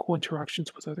physical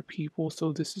interactions with other people.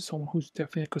 So this is someone who's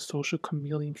definitely like a social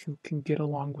chameleon, can get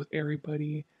along with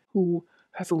everybody, who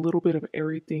has a little bit of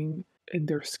everything in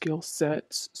their skill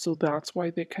sets. So that's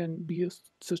why they can be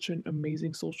such an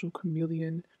amazing social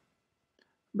chameleon.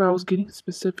 But I was getting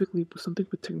specifically with something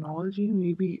with technology.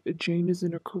 Maybe Jane is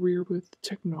in a career with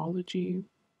technology,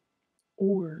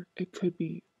 or it could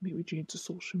be maybe Jane's a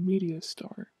social media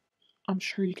star. I'm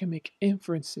sure you can make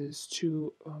inferences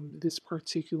to this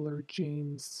particular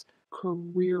Jane's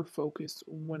career focus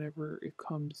whenever it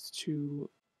comes to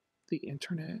the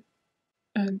internet.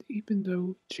 And even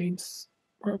though Jane's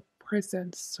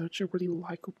presents such a really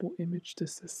likable image to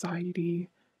society,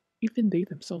 even they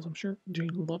themselves, I'm sure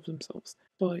Jane loves themselves.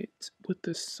 But with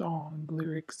the song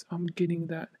lyrics, I'm getting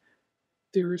that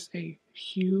there's a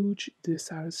huge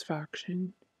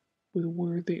dissatisfaction with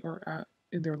where they are at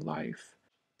in their life.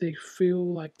 They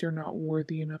feel like they're not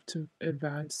worthy enough to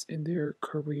advance in their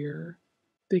career.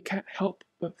 They can't help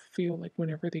but feel like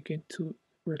whenever they get into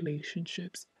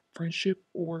relationships, friendship,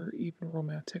 or even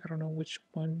romantic, I don't know which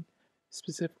one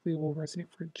specifically will resonate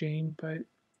for Jane, but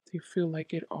they feel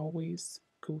like it always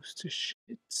goes to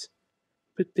shit.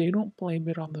 But they don't blame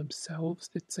it on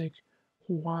themselves. It's like,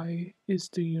 why is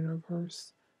the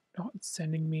universe not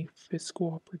sending me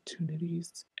physical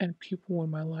opportunities and people in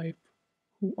my life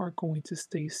who are going to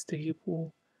stay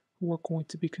stable, who are going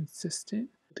to be consistent?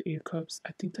 The Eight of Cups,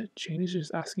 I think that Jane is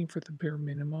just asking for the bare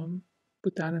minimum.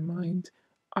 With that in mind,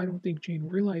 I don't think Jane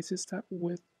realizes that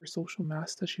with her social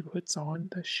mask that she puts on,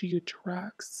 that she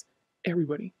attracts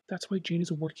everybody. That's why Jane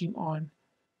is working on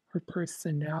her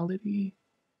personality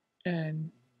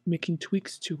and making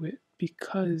tweaks to it,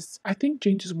 because I think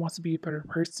Jane just wants to be a better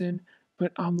person,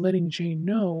 but I'm letting Jane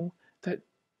know that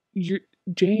you're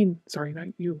Jane, sorry, not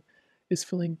you, is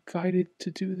feeling guided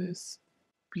to do this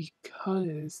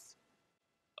because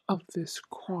of this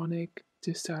chronic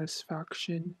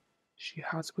dissatisfaction she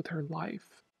has with her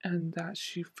life, and that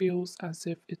she feels as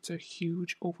if it's a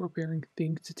huge overbearing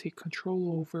thing to take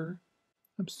control over.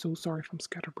 I'm so sorry if I'm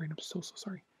scatterbrained. I'm so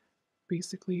sorry.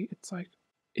 Basically, it's like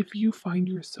if you find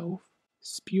yourself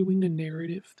spewing a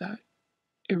narrative that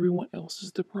everyone else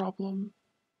is the problem,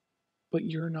 but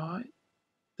you're not,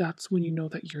 that's when you know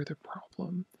that you're the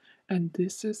problem. And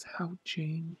this is how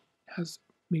Jane has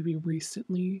maybe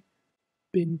recently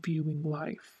been viewing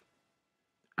life.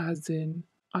 As in,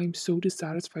 I'm so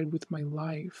dissatisfied with my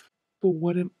life, but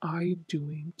what am I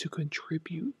doing to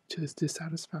contribute to this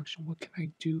dissatisfaction? What can I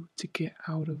do to get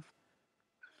out of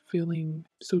feeling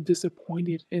so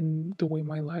disappointed in the way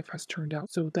my life has turned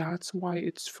out? So that's why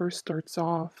it first starts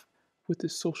off with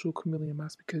this social chameleon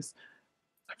mask, because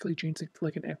I feel like Jane's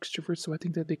like an extrovert, so I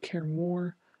think that they care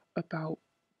more about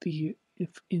the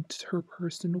if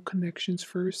interpersonal connections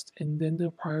first, and then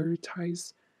they'll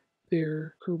prioritize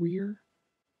their career.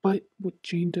 But what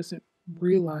Jane doesn't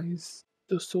realize,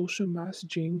 the social mass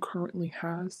Jane currently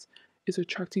has is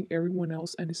attracting everyone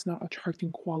else and it's not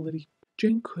attracting quality.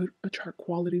 Jane could attract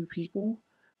quality people.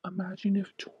 Imagine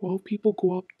if 12 people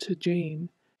go up to Jane.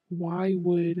 Why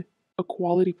would a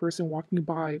quality person walking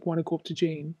by want to go up to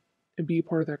Jane and be a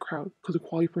part of that crowd? Because a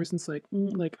quality person's like,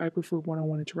 like I prefer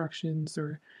one-on-one interactions,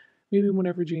 or maybe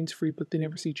whenever Jane's free, but they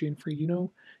never see Jane free. You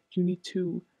need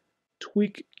to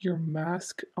tweak your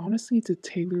mask honestly to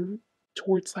tailor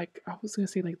towards, like, I was gonna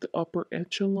say like the upper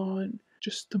echelon,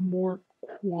 just the more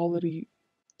quality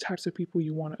types of people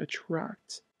you want to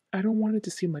attract. I don't want it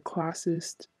to seem like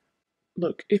classist.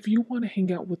 Look, if you want to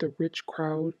hang out with a rich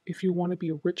crowd, if you want to be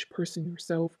a rich person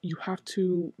yourself, you have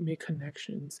to make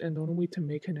connections. And the only way to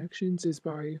make connections is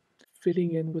by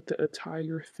fitting in with the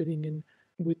attire, fitting in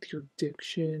with your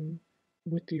diction,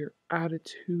 with your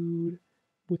attitude,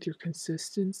 with your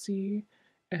consistency.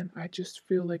 And I just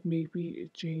feel like maybe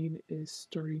Jane is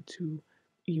starting to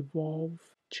evolve,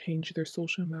 change their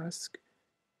social mask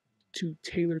to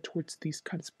tailor towards these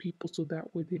kinds of people so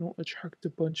that way they don't attract a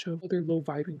bunch of other low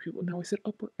vibing people. Now, I said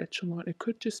upper echelon, it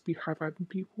could just be high vibing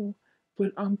people,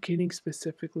 but I'm getting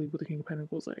specifically with the King of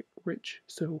Pentacles, like rich.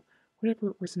 So,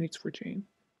 whatever resonates for Jane.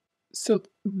 So,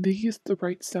 the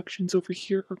right sections over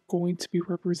here are going to be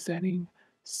representing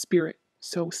spirit.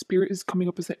 So, spirit is coming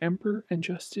up as the Emperor and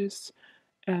Justice,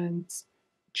 and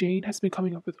Jane has been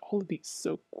coming up with all of these.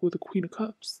 So, with the Queen of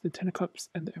Cups, the Ten of Cups,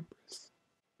 and the Empress.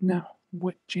 Now,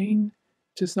 what Jane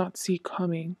does not see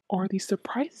coming are these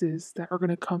surprises that are going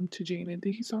to come to Jane. And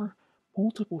these are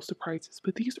multiple surprises,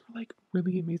 but these are like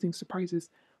really amazing surprises.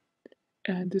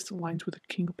 And this aligns with the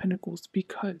King of Pentacles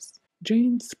because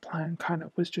Jane's plan kind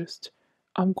of was just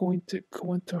I'm going to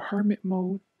go into hermit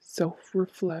mode, self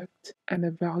reflect, and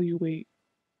evaluate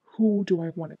who do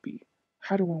I want to be?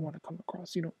 How do I want to come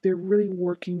across? They're really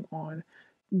working on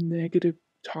negative,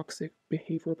 toxic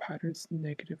behavior patterns,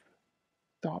 negative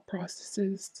thought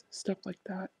processes, stuff like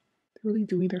that. They're really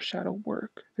doing their shadow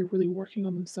work. They're really working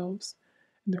on themselves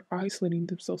and they're isolating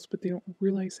themselves, but they don't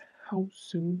realize how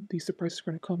soon these surprises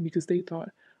are going to come because they thought,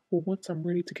 well, once I'm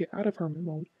ready to get out of hermit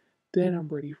mode, then I'm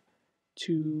ready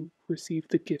to receive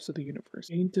the gifts of the universe.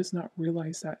 Jane does not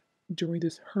realize that during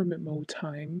this hermit mode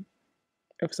time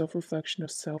of self reflection,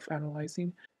 of self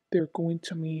analyzing, they're going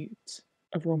to meet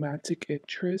a romantic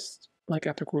interest like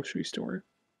at the grocery store.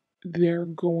 They're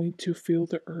going to feel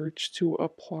the urge to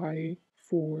apply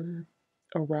for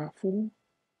a raffle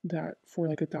that for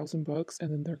like $1,000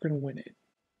 and then they're gonna win it.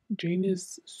 Jane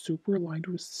is super aligned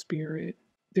with spirit.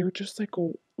 They're just like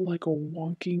a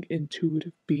walking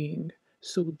intuitive being.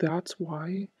 So that's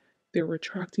why they're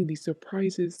attracting these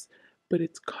surprises, but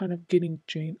it's kind of getting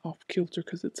Jane off kilter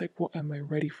because it's like, well, am I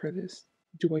ready for this?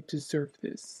 Do I deserve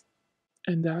this?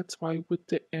 And that's why with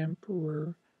the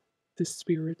Emperor, the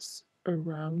spirits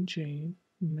around Jane,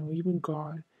 even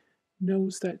God,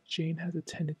 knows that Jane has a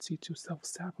tendency to self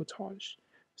sabotage.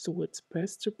 So it's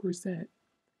best to present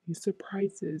these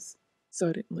surprises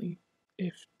suddenly.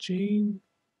 If Jane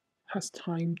has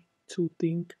time to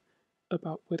think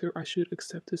about whether I should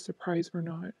accept this surprise or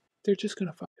not, they're just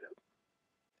gonna fuck it up.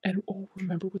 And oh,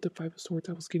 remember with the Five of Swords,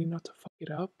 I was getting not to fuck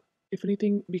it up. If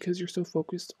anything, because you're so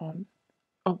focused on.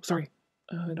 Oh, sorry.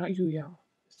 Not you, yeah.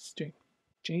 It's Jane.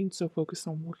 Jane's so focused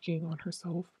on working on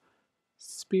herself.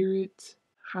 Spirit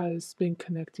has been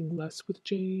connecting less with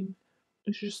Jane.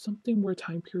 It's just something more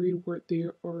time period where they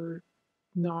are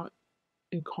not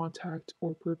in contact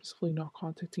or purposefully not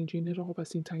contacting Jane at all. But at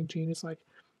the same time, Jane is like,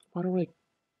 why don't I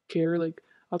care? Like,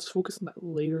 I'll just focus on that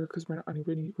later because I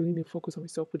really need to focus on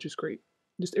myself, which is great.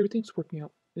 Just everything's working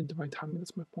out in divine timing.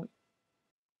 That's my point.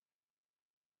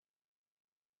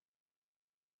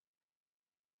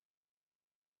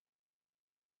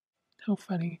 How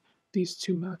funny. These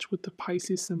two match with the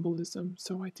Pisces symbolism.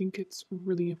 So I think it's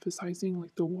really emphasizing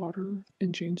like the water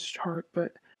in Jane's chart.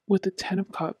 But with the Ten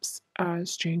of Cups,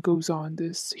 as Jane goes on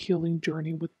this healing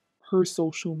journey with her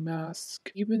social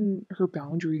mask, even her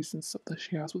boundaries and stuff that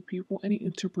she has with people, any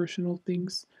interpersonal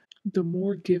things, the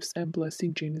more gifts and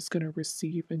blessing Jane is going to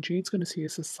receive. And Jane's going to see it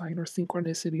as a sign or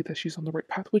synchronicity that she's on the right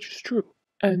path, which is true.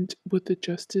 And with the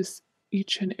Justice,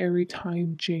 each and every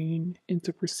time Jane ends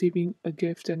up receiving a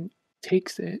gift and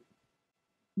takes it,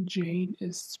 Jane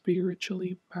is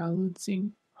spiritually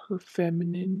balancing her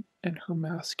feminine and her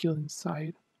masculine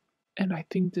side. And I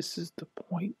think this is the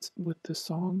point with the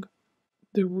song.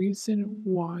 The reason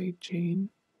why Jane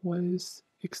was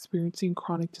experiencing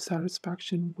chronic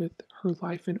dissatisfaction with her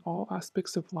life in all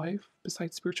aspects of life,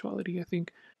 besides spirituality, I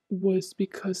think, was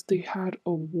because they had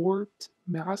a warped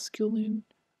masculine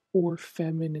or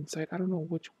feminine side. I don't know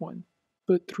which one.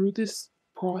 But through this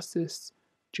process,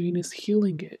 Jane is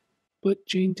healing it. But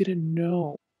Jane didn't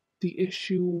know the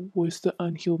issue was the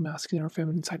unhealed masculine or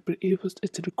feminine side. But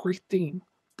it's a great thing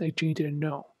that Jane didn't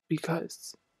know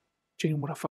because Jane would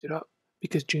have fucked it up.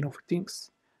 Because Jane overthinks.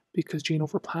 Because Jane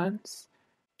overplans.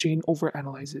 Jane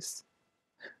overanalyzes.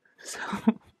 So,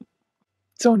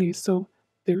 so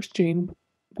there's Jane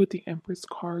with the Empress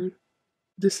card.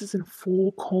 This is in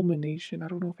full culmination. I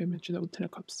don't know if I mentioned that with Ten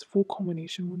of Cups. Full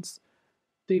culmination once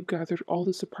they've gathered all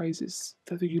the surprises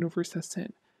that the universe has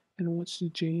sent, and once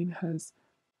Jane has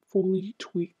fully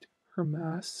tweaked her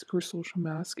mask, her social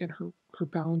mask, and her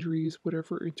boundaries,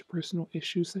 whatever interpersonal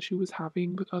issues that she was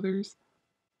having with others,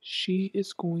 she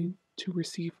is going to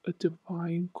receive a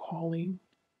divine calling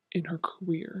in her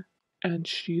career, and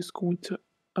she's going to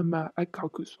amass. I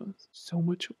got goosebumps. So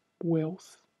much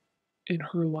wealth in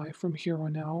her life from here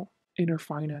on out, in her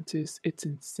finances, it's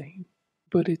insane.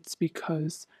 But it's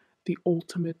because the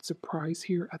ultimate surprise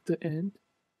here at the end,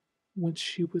 when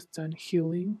she was done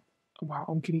healing Wow,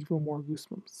 I'm getting even more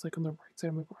goosebumps. It's like on the right side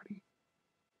of my body.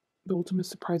 The ultimate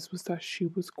surprise was that she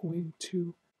was going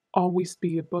to always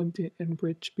be abundant and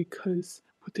rich because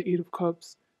with the Eight of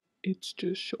Cups, it's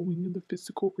just showing in the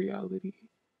physical reality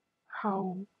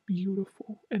how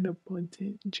beautiful and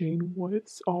abundant Jane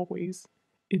was always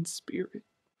in spirit.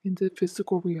 In the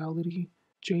physical reality,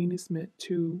 Jane is meant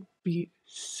to be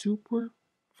super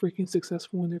freaking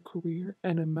successful in their career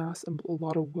and amass a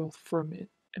lot of wealth from it.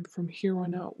 And from here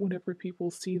on out, whenever people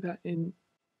see that in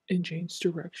Jane's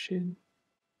direction,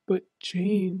 but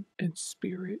Jane and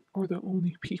Spirit are the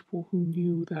only people who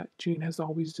knew that Jane has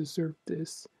always deserved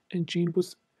this. And Jane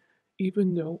was,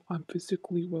 even though I'm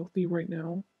physically wealthy right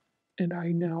now, and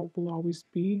I now will always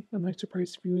be, I'm not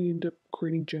surprised if you end up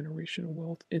creating generational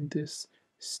wealth in this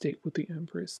state with the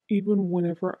Empress. Even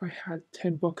whenever I had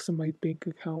 $10 in my bank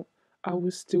account, I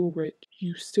was still rich.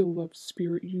 You still loved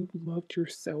Spirit. You loved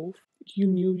yourself. You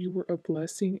knew you were a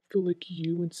blessing. I feel like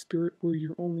you and Spirit were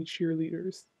your only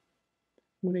cheerleaders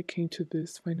when it came to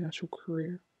this financial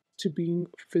career, to being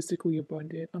physically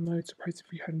abundant. I'm not surprised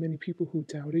if you had many people who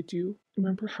doubted you.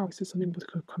 Remember how I said something with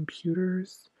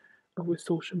computers or with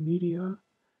social media?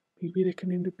 Maybe they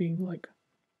can end up being like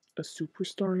a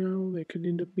superstar now. They could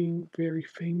end up being very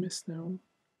famous now.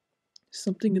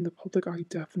 Something in the public eye,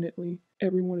 definitely.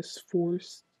 Everyone is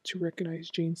forced to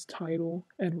recognize Jane's title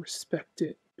and respect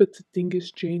it. But the thing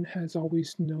is, Jane has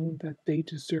always known that they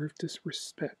deserve this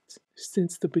respect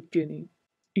since the beginning.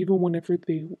 Even whenever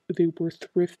they were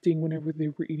thrifting, whenever they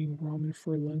were eating ramen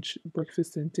for lunch,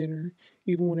 breakfast, and dinner,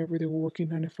 even whenever they were working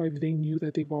 9 to 5, they knew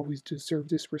that they've always deserved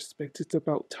this respect. It's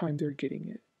about time they're getting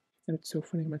it. And it's so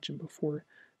funny I mentioned before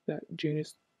that Jane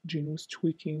was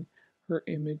tweaking her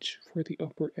image for the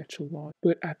upper echelon.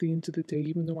 But at the end of the day,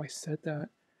 even though I said that,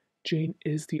 Jane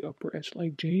is the upper echelon.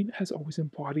 Like Jane has always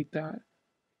embodied that.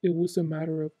 It was a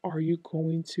matter of, are you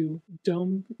going to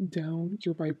dumb down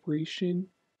your vibration,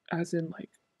 as in like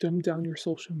dumb down your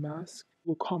social mask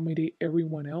to accommodate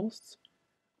everyone else?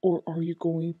 Or are you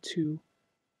going to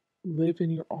live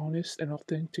in your honest and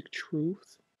authentic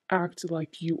truth? Act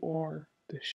like you are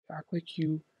this, act like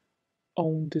you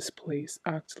own this place,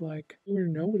 act like you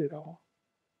know it all.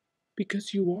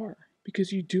 Because you are,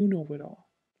 because you do know it all.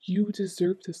 You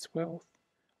deserve this wealth.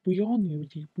 We all knew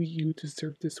you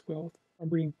deserve this wealth.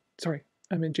 I'm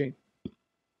in Jane.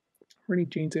 Reading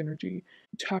Jane's energy.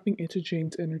 Tapping into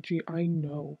Jane's energy, I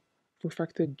know for a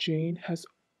fact that Jane has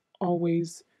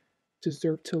always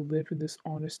deserved to live in this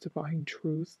honest divine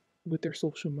truth with their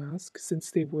social mask since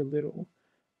they were little.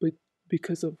 But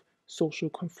because of social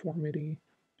conformity,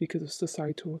 because of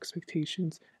societal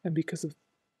expectations, and because of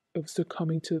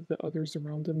succumbing to the others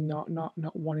around them, not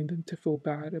wanting them to feel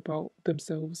bad about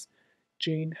themselves,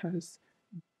 Jane has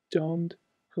dumbed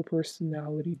her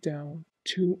personality down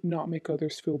to not make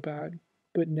others feel bad.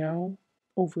 But now,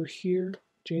 over here,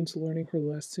 Jane's learning her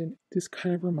lesson. This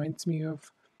kind of reminds me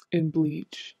of in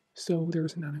Bleach. So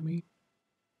there's an enemy,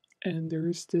 and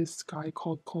there's this guy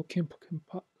called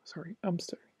sorry, I'm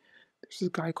sorry. There's this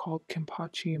guy called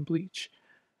Kenpachi in Bleach,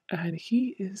 and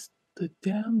he is the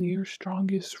damn near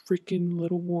strongest freaking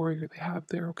little warrior they have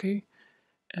there, okay?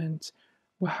 And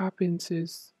what happens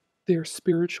is there's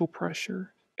spiritual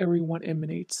pressure everyone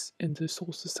emanates in this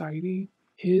whole society.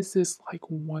 His is like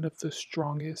one of the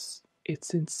strongest.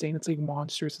 It's insane. It's like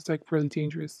monsters. It's like really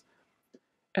dangerous.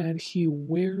 And he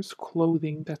wears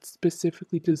clothing that's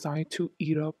specifically designed to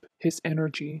eat up his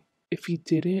energy. If he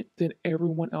didn't, then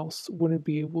everyone else wouldn't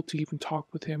be able to even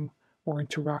talk with him or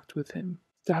interact with him.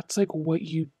 That's like what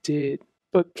you did.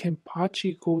 But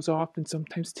Kenpachi goes off and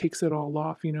sometimes takes it all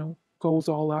off, goes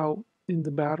all out in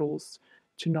the battles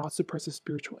to not suppress his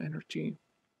spiritual energy.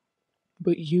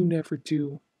 But you never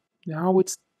do. Now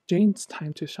it's Jane's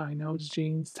time to shine. Now it's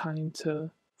Jane's time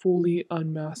to fully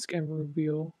unmask and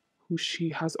reveal who she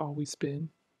has always been.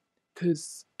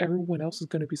 Because everyone else is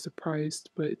going to be surprised,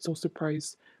 but it's so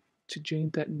surprised to Jane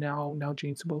that now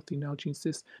Jane's wealthy, now Jane's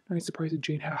this. Now I'm surprised that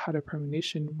Jane had a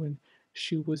premonition when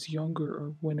she was younger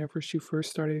or whenever she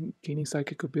first started gaining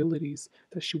psychic abilities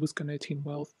that she was going to attain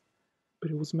wealth.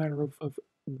 But it was a matter of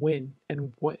when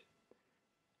and what.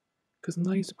 Because I'm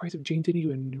not even surprised if Jane didn't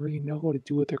even really know what to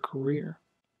do with her career.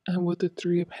 And with the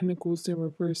Three of Pentacles in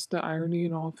reverse, the irony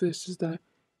in all of this is that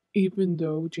even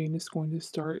though Jane is going to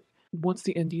start, once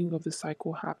the ending of the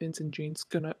cycle happens and Jane's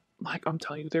gonna, like I'm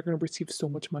telling you, they're gonna receive so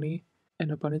much money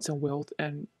and abundance and wealth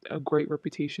and a great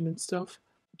reputation and stuff,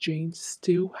 Jane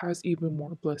still has even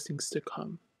more blessings to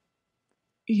come,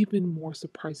 even more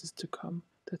surprises to come.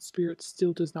 That Spirit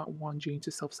still does not want Jane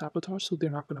to self sabotage, so they're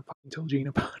not gonna fucking tell Jane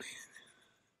about it.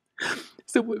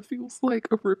 So it feels like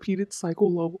a repeated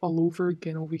cycle all over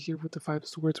again over here with the Five of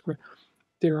Swords, where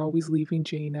they're always leaving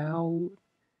Jane out,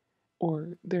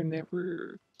 or they're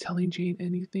never telling Jane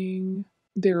anything.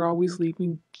 They're always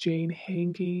leaving Jane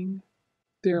hanging.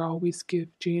 They're always give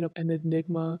Jane an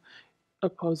enigma, a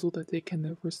puzzle that they can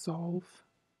never solve.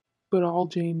 But all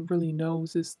Jane really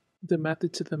knows is the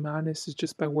method to the madness is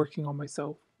just by working on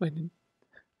myself. And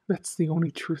that's the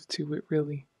only truth to it,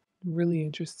 really. Really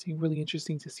interesting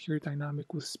to see your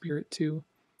dynamic with spirit too.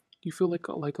 You feel like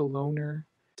a loner.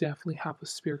 Definitely have a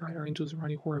spirit guide or angels around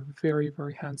you who are very,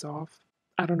 very hands off.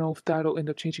 I don't know if that'll end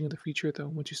up changing in the future though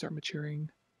once you start maturing.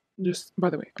 Just by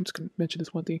the way, I'm just gonna mention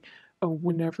this one thing.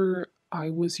 Whenever I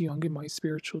was young in my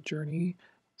spiritual journey,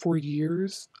 for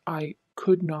years I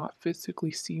could not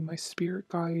physically see my spirit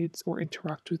guides or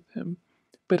interact with them,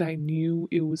 but I knew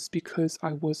it was because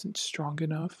I wasn't strong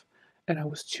enough and I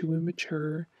was too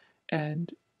immature,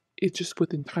 and it just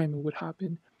within time it would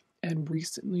happen. And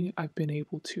recently I've been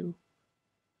able to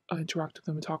interact with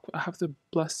them and talk. I have the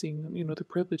blessing, the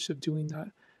privilege of doing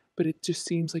that. But it just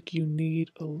seems like you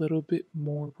need a little bit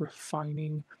more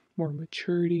refining, more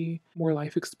maturity, more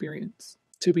life experience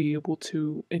to be able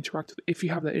to interact with. If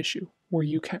you have that issue where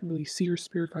you can't really see your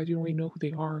spirit guide, you don't really know who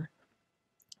they are.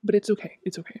 But it's okay.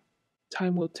 It's okay.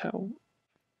 Time will tell.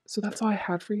 So that's all I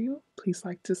had for you. Please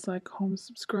like, dislike, comment,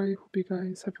 subscribe. Hope you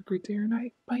guys have a great day or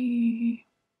night. Bye.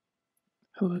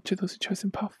 Hello to those who chose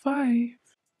in Pop 5.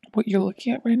 What you're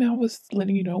looking at right now is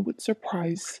letting you know what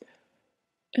surprise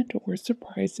and or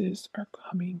surprises are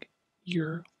coming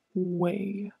your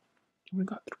way. We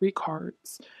got 3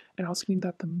 cards, and I was getting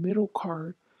that the middle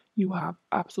card, you have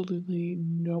absolutely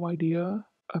no idea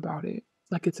about it.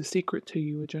 Like it's a secret to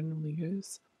you, it generally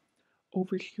is.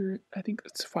 Over here, I think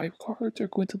it's 5 cards are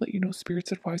going to let you know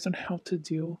Spirit's advice on how to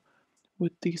deal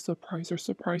with these surprise or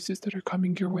surprises that are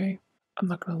coming your way. I'm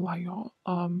not gonna lie, y'all.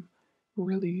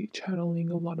 Really channeling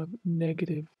a lot of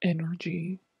negative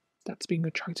energy that's being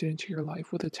attracted into your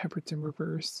life with the temperance in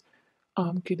reverse.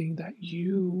 I'm getting that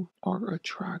you are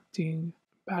attracting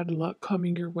bad luck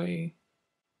coming your way,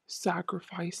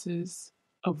 sacrifices,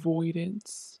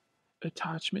 avoidance,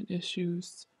 attachment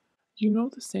issues. You know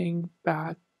the saying,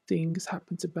 bad things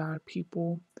happen to bad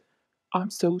people. I'm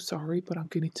so sorry, but I'm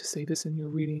getting to say this in your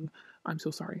reading. I'm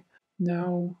so sorry.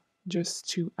 Now, just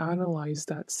to analyze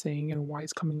that saying and why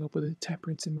it's coming up with a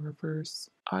temperance in reverse,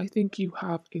 I think you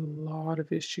have a lot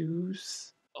of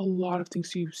issues, a lot of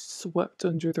things you swept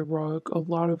under the rug, a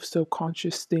lot of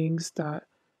subconscious things that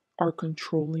are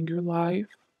controlling your life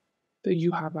that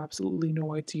you have absolutely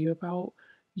no idea about.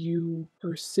 You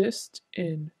persist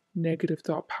in negative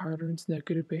thought patterns,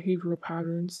 negative behavioral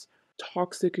patterns,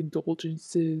 toxic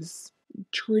indulgences,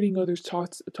 treating others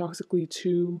toxically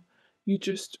too. You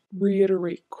just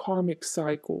reiterate karmic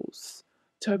cycles.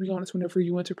 To be honest, whenever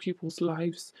you enter people's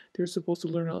lives, they're supposed to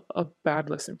learn a bad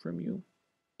lesson from you,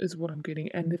 is what I'm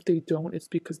getting. And if they don't, it's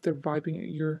because they're vibing at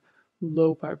your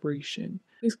low vibration.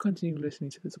 Please continue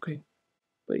listening to this, okay?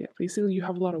 But yeah, basically, you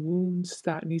have a lot of wounds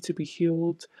that need to be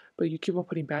healed, but you keep on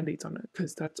putting band aids on it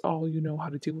because that's all you know how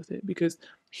to deal with it. Because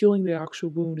healing the actual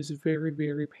wound is very,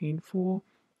 very painful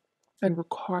and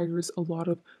requires a lot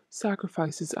of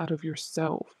sacrifices out of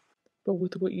yourself. But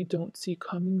with what you don't see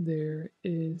coming there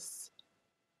is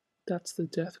that's the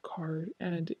death card,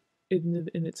 and in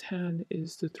its hand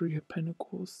is the Three of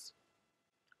Pentacles.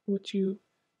 What you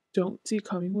don't see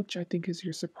coming, which I think is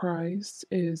your surprise,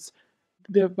 is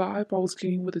the vibe I was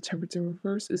getting with the Temperance in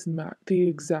Reverse is the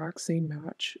exact same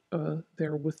match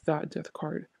there with that death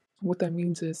card. What that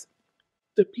means is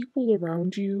the people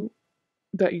around you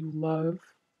that you love,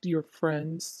 your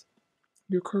friends,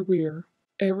 your career,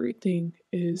 everything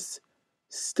is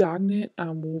stagnant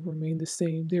and will remain the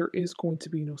same. There is going to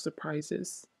be no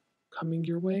surprises coming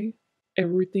your way.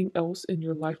 Everything else in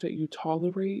your life that you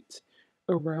tolerate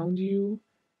around you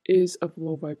is of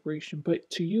low vibration. But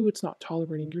to you, it's not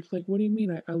tolerating. You're like, what do you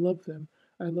mean? I love them.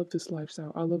 I love this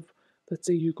lifestyle. I love, let's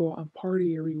say you go out and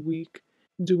party every week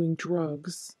doing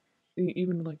drugs,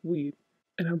 even like weed.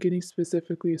 And I'm getting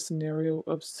specifically a scenario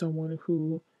of someone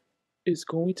who is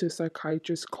going to a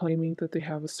psychiatrist claiming that they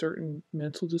have a certain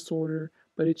mental disorder,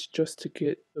 but it's just to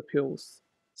get the pills.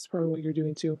 It's probably what you're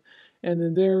doing too. And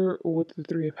then there with the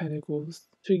Three of Pentacles,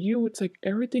 to you, it's like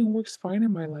everything works fine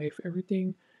in my life,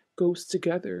 everything goes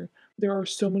together. There are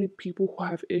so many people who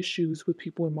have issues with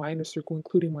people in my inner circle,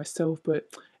 including myself, but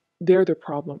they're the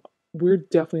problem. We're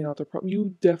definitely not the problem.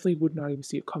 You definitely would not even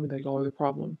see it coming that y'all are the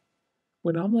problem.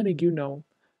 When I'm letting you know,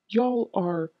 y'all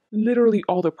are literally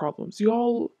all the problems.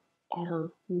 Y'all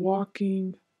are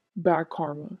walking bad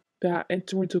karma that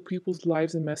enter into people's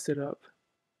lives and mess it up.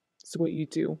 It's what you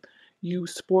do. You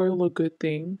spoil a good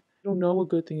thing. You don't know a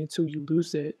good thing until you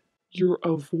lose it. You're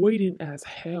avoidant as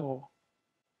hell.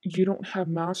 You don't have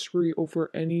mastery over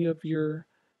any of your,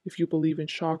 if you believe in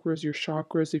chakras, your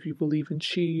chakras. If you believe in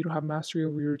chi, you don't have mastery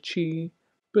over your chi.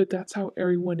 But that's how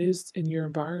everyone is in your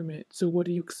environment. So what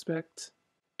do you expect?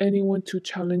 Anyone to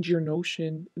challenge your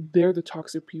notion, they're the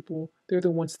toxic people. They're the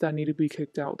ones that need to be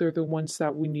kicked out. They're the ones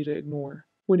that we need to ignore.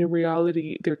 When in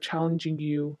reality, they're challenging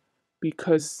you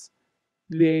because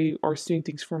they are seeing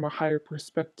things from a higher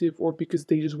perspective or because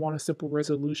they just want a simple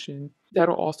resolution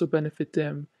that'll also benefit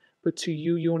them. But to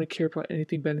you, you only care about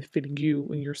anything benefiting you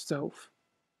and yourself.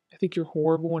 I think you're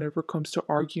horrible whenever it comes to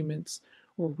arguments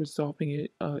or resolving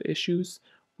issues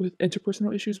with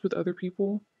interpersonal issues with other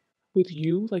people. With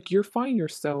you, like you're fine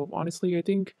yourself. Honestly, I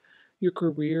think your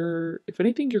career, if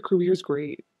anything, your career is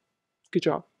great. Good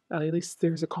job. At least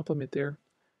there's a compliment there.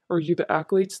 Or you the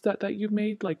accolades that you've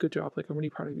made, like good job. Like I'm really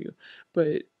proud of you.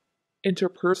 But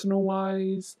interpersonal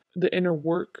wise, the inner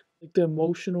work, like the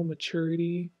emotional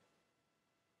maturity,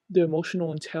 the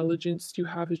emotional intelligence you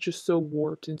have is just so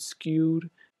warped and skewed.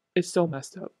 It's so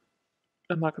messed up.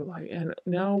 I'm not gonna lie. And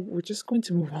now we're just going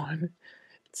to move on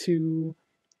to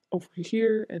over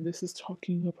here, and this is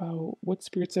talking about what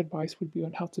Spirit's advice would be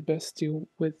on how to best deal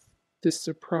with this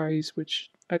surprise, which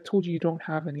I told you you don't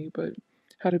have any, but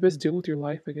how to best deal with your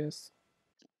life, I guess.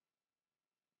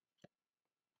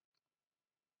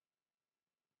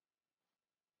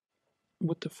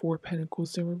 With the Four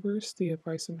Pentacles in reverse, the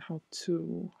advice on how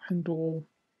to handle,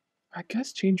 I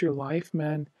guess, change your life,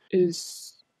 man,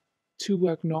 is to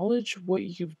acknowledge what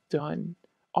you've done,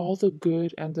 all the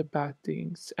good and the bad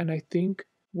things. And I think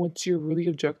once you're really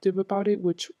objective about it,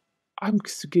 which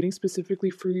getting specifically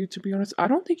for you, to be honest, I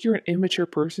don't think you're an immature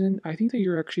person. I think that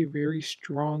you're actually a very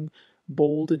strong,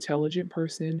 bold, intelligent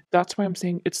person. That's why I'm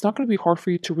saying it's not going to be hard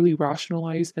for you to really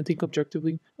rationalize and think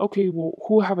objectively. Okay, well,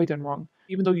 who have I done wrong?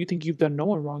 Even though you think you've done no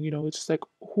one wrong, it's just like,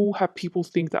 who have people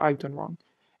think that I've done wrong?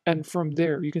 And from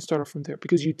there, you can start off from there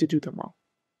because you did do them wrong.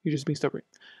 You're just being stubborn.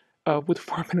 With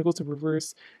Four Pentacles in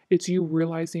reverse, it's you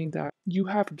realizing that you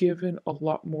have given a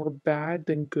lot more bad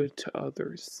than good to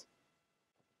others.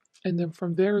 And then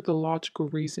from there, the logical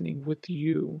reasoning with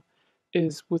you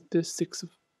is with this Six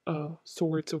of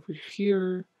Swords over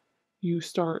here, you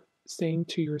start saying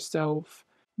to yourself,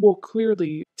 well,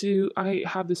 clearly, do I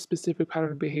have this specific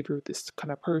pattern of behavior with this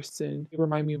kind of person? They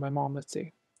remind me of my mom, let's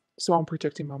say. So I'm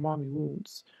protecting my mommy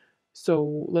wounds.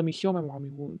 So let me heal my mommy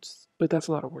wounds. But that's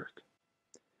a lot of work.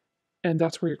 And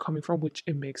that's where you're coming from, which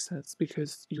it makes sense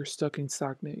because you're stuck in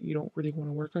stagnant. You don't really want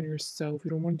to work on yourself. You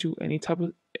don't want to do any type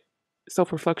of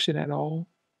self reflection at all.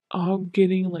 I'm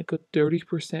getting like a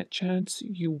 30% chance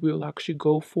you will actually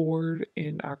go forward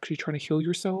and actually trying to heal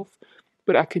yourself.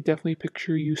 But I could definitely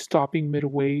picture you stopping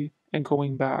midway and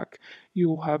going back. You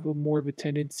will have a more of a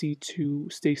tendency to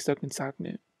stay stuck and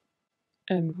stagnant.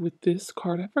 And with this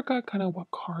card, I forgot kind of what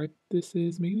card this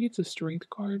is. Maybe it's a strength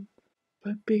card.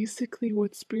 But basically,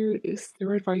 what Spirit is,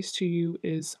 their advice to you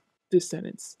is this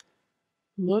sentence: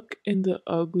 look in the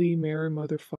ugly mirror,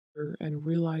 motherfucker, and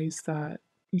realize that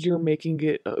you're making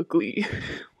it ugly.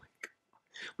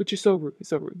 Which is so rude. It's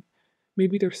so rude.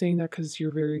 Maybe they're saying that because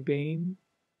you're very vain.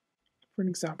 For an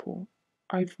example,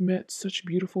 I've met such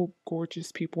beautiful,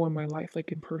 gorgeous people in my life,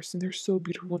 like in person. They're so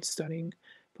beautiful and stunning.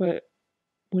 But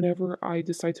whenever I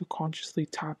decide to consciously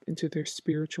tap into their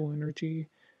spiritual energy,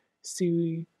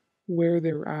 see where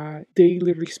they're at, they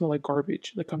literally smell like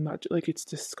garbage. Like I'm not like it's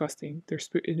disgusting. They're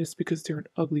and it's because they're an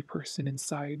ugly person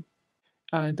inside,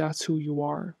 and that's who you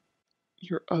are.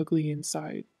 You're ugly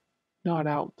inside, not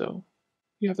out though.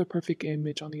 You have the perfect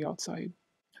image on the outside.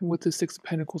 And with the Six of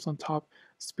Pentacles on top,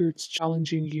 Spirit's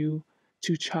challenging you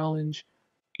to challenge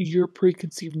your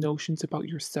preconceived notions about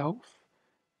yourself,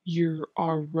 your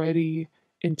already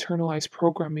internalized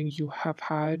programming you have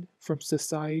had from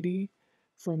society,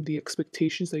 from the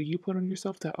expectations that you put on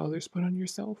yourself, that others put on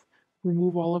yourself.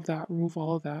 Remove all of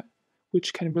that,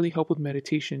 which can really help with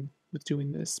meditation with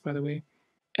doing this, by the way.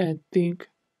 And think,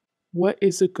 what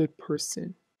is a good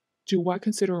person? Do I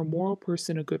consider a moral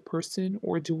person a good person,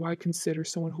 or do I consider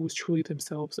someone who is truly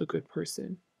themselves a good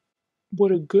person?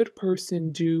 Would a good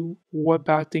person do what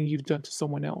bad thing you've done to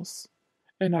someone else?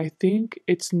 And I think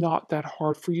it's not that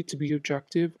hard for you to be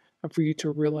objective and for you to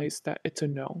realize that it's a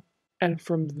no. And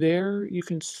from there, you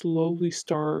can slowly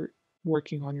start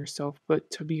working on yourself. But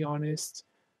to be honest,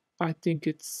 I think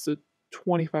it's a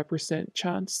 25%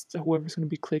 chance that whoever's going to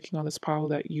be clicking on this pile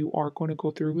that you are going to go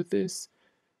through with this.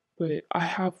 But I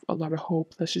have a lot of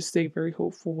hope. Let's just stay very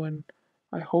hopeful. And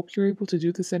I hope you're able to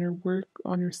do this inner work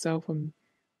on yourself. I'm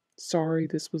sorry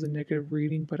this was a negative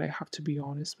reading, but I have to be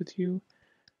honest with you.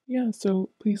 Yeah, so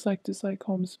please like, dislike,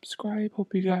 comment, subscribe.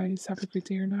 Hope you guys have a good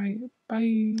day or night.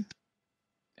 Bye.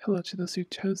 Hello to those who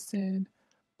chosen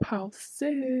Pal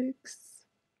 6.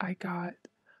 I got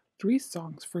 3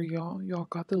 songs for y'all. Y'all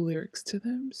got the lyrics to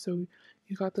them. So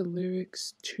you got the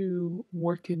lyrics to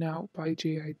Working Out by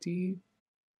JID,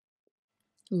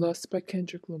 Lust by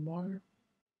Kendrick Lamar,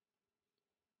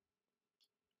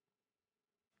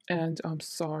 and I'm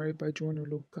Sorry by Jordan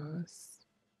Lucas.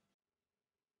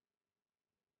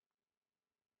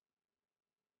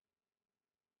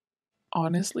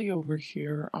 Honestly, over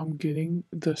here, I'm getting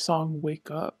the song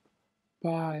Wake Up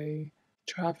by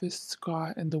Travis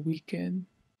Scott and The Weeknd,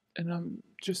 and I'm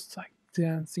just like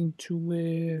dancing to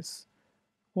it,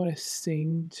 want to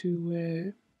sing to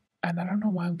it. And I don't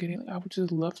know why I'm getting, I would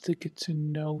just love to get to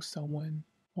know someone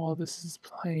while this is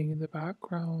playing in the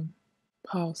background.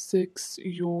 Pile 6,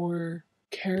 your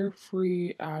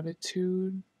carefree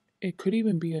attitude. It could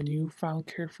even be a newfound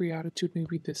carefree attitude.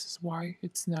 Maybe this is why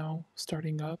it's now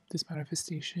starting up. This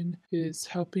manifestation is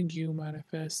helping you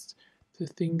manifest the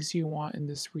things you want in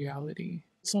this reality.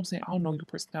 So I'm saying I don't know your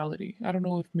personality. I don't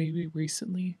know if maybe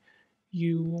recently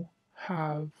you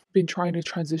have been trying to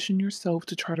transition yourself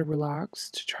to try to relax,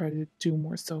 to try to do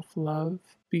more self love,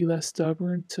 be less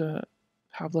stubborn, to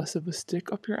have less of a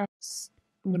stick up your ass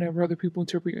whenever other people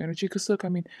interpret your energy. Because look, I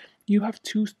mean, you have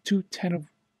two ten of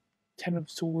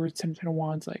swords, ten of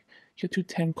wands, like you have 2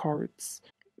 10 cards.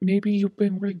 Maybe you've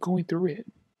been really going through it.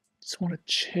 Just want to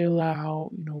chill out,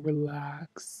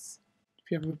 relax. If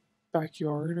you have a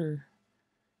backyard or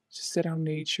just sit out in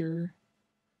nature,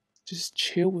 just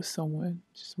chill with someone,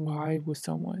 just vibe with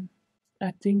someone.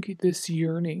 I think this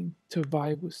yearning to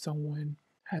vibe with someone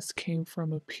has came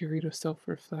from a period of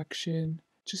self-reflection,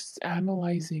 just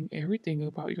analyzing everything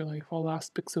about your life, all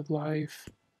aspects of life.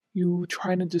 You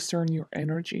trying to discern your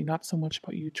energy, not so much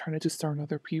about you trying to discern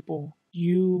other people.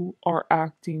 You are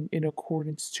acting in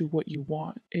accordance to what you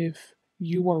want. If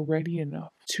you are ready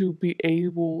enough to be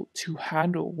able to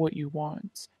handle what you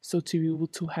want. So to be able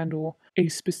to handle a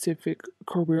specific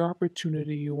career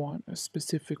opportunity you want, a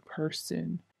specific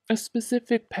person, a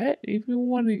specific pet. If you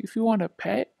want a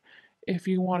pet, if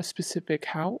you want a specific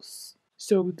house.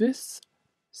 So this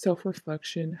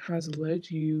self-reflection has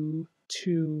led you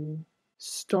to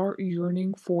start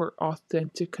yearning for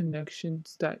authentic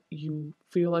connections that you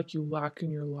feel like you lack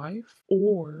in your life,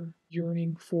 or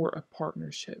yearning for a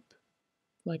partnership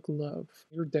like love.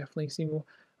 You're definitely single.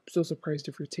 I'm so surprised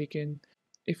if you're taken.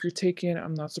 If you're taken,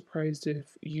 I'm not surprised if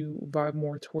you vibe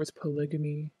more towards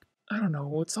polygamy. I don't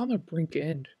know, it's on the brink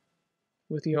end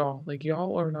with y'all. Like,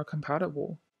 y'all are not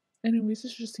compatible. Anyways,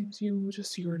 this just seems you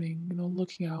just yearning,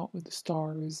 looking out with the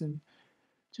stars and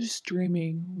just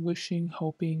dreaming, wishing,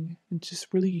 hoping, and just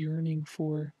really yearning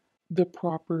for the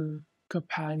proper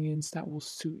companions that will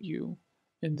suit you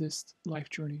in this life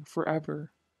journey forever.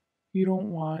 You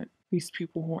don't want these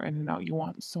people who are in and out. You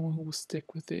want someone who will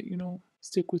stick with it,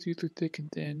 stick with you through thick and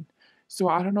thin. So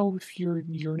I don't know if you're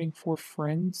yearning for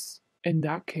friends. In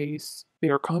that case, they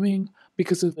are coming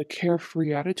because of the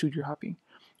carefree attitude you're having.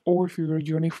 Or if you're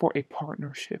yearning for a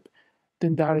partnership,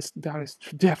 then that is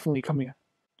definitely coming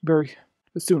very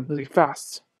soon, like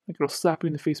fast. Like it'll slap you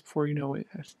in the face before you know it.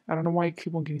 I don't know why I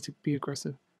keep on getting to be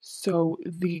aggressive. So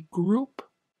the group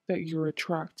that you're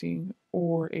attracting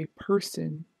or a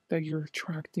person that you're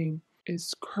attracting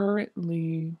is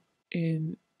currently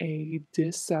in a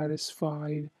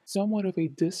dissatisfied, somewhat of a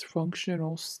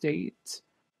dysfunctional state.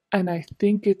 And I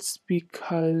think it's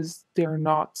because they're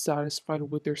not satisfied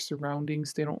with their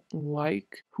surroundings. They don't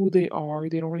like who they are.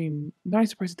 They don't really, not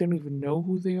surprised they don't even know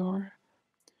who they are.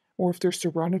 Or if they're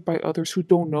surrounded by others who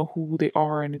don't know who they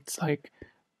are, and it's like,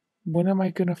 when am I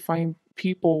gonna find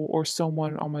people or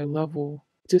someone on my level?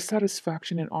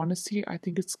 Dissatisfaction and honesty, I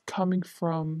think it's coming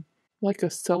from like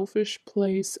a selfish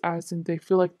place, as in they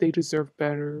feel like they deserve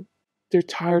better. They're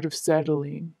tired of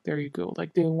settling. There you go.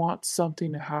 Like they want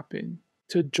something to happen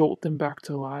to jolt them back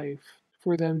to life,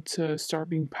 for them to start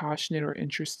being passionate or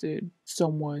interested,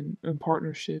 someone in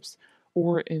partnerships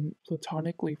or in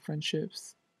platonically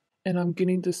friendships. And I'm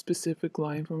getting the specific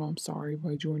line from I'm Sorry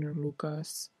by Joyner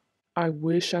Lucas. I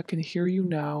wish I can hear you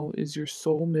now. Is your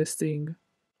soul missing?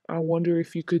 I wonder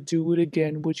if you could do it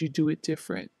again, would you do it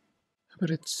different?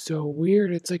 But it's so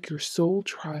weird. It's like your soul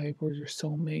tribe or your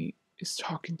soulmate is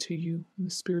talking to you in the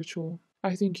spiritual.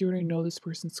 I think you already know this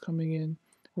person's coming in,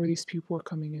 or these people are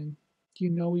coming in.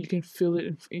 You can feel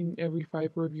it in every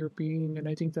fiber of your being, and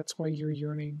I think that's why you're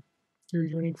yearning. You're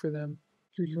yearning for them.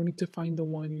 You're yearning to find the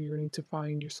one, you're yearning to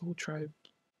find your soul tribe,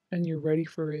 and you're ready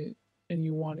for it, and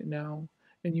you want it now,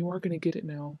 and you are going to get it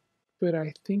now. But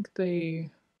I think they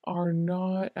are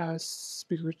not as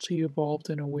spiritually evolved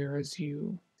and aware as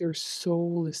you. Their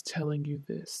soul is telling you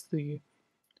this. The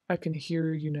I can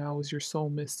hear you now. Is your soul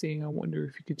missing? I wonder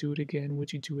if you could do it again.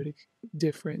 Would you do it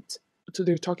different? So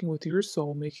they're talking with your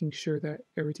soul, making sure that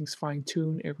everything's fine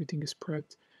tuned, everything is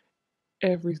prepped,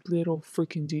 every little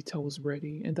freaking detail is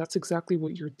ready. And that's exactly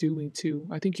what you're doing too.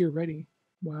 I think you're ready.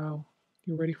 Wow.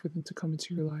 You're ready for them to come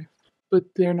into your life. But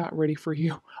they're not ready for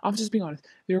you. I'm just being honest.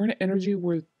 They're in an energy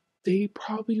where they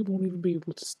probably won't even be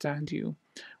able to stand you.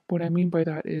 What I mean by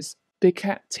that is they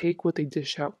can't take what they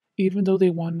dish out. Even though they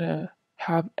want to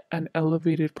have an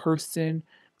elevated person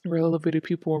or elevated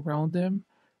people around them,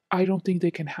 I don't think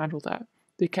they can handle that.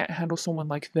 They can't handle someone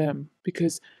like them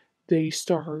because they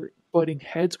start butting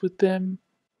heads with them.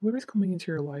 Whoever's coming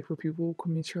into your life or people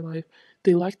coming into your life,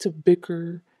 they like to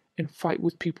bicker and fight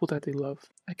with people that they love.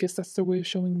 I guess that's their way of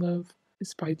showing love,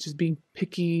 is by just being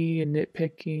picky and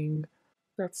nitpicking.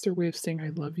 That's their way of saying I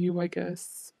love you, I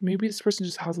guess. Maybe this person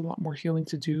just has a lot more healing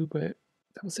to do, but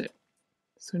that was it.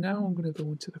 So now I'm going to go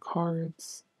into the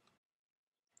cards.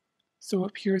 So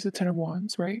up here is the Ten of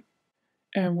Wands, right?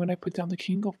 And when I put down the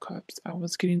King of Cups, I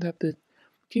was getting that the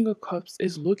King of Cups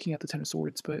is looking at the Ten of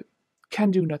Swords, but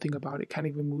can do nothing about it, can't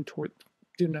even move toward,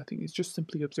 do nothing. It's just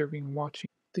simply observing and watching.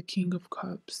 The King of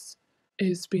Cups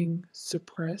is being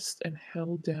suppressed and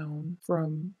held down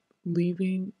from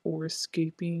leaving or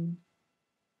escaping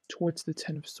towards the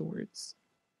Ten of Swords.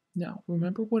 Now,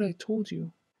 remember what I told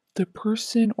you. The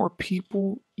person or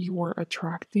people you are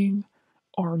attracting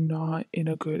are not in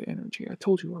a good energy. I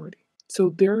told you already. So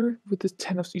they're with the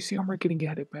Ten of, you see how I'm getting a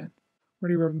headache, man. I'm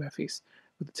already rubbing my face.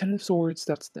 With the Ten of Swords,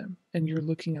 that's them. And you're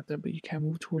looking at them, but you can't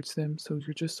move towards them. So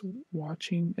you're just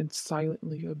watching and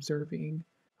silently observing,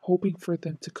 hoping for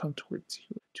them to come towards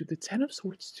you. To the Ten of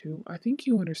Swords, too, I think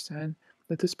you understand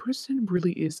that this person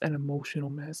really is an emotional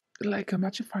mess. Like,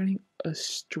 imagine finding a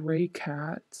stray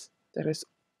cat that is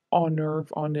on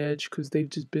nerve, on edge, because they've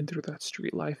just been through that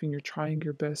street life, and you're trying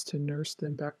your best to nurse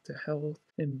them back to health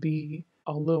and be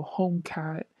a little home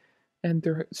cat, and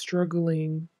they're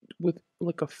struggling with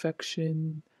like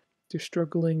affection. They're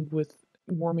struggling with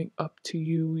warming up to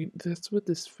you. That's what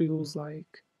this feels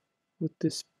like with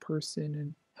this person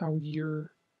and how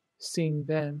you're seeing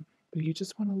them. But you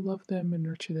just want to love them and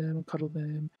nurture them and cuddle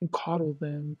them and coddle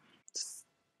them. Just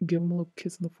give them a little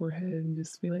kiss on the forehead and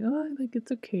just be like, oh, like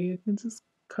it's okay. I can just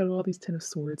cuddle all these Ten of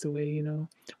Swords away, you know?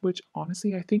 Which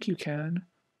honestly, I think you can,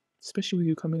 especially with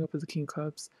you coming up as a King of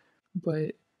Cups.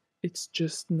 But it's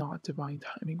just not divine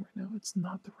timing right now. It's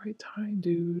not the right time,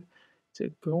 dude,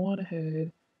 to go on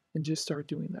ahead and just start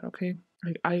doing that, okay?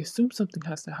 I assume something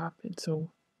has to happen. So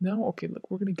now, okay, look,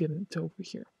 we're gonna get into over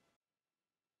here.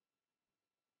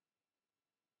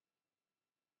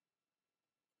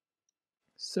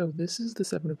 So this is the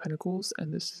Seven of Pentacles,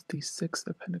 and this is the Six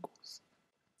of Pentacles.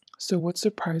 So what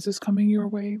surprise is coming your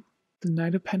way? The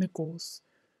Knight of Pentacles.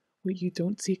 What you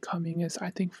don't see coming is,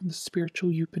 I think, from the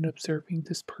spiritual you've been observing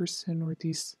this person or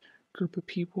these group of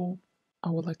people. I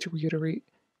would like to reiterate,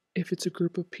 if it's a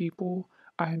group of people,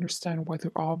 I understand why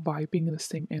they're all vibing in the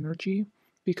same energy,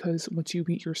 because once you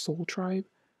meet your soul tribe,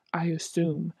 I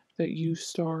assume that you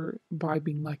start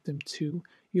vibing like them too.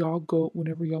 Y'all go,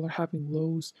 whenever y'all are having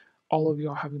lows, all of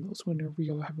y'all having lows. Whenever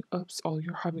y'all are having ups, all of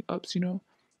y'all having ups, you know?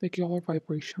 Like y'all are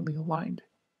vibrationally aligned.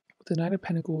 With the Knight of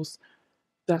Pentacles,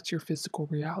 that's your physical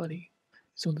reality.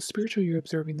 So in the spiritual, you're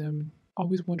observing them,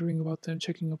 always wondering about them,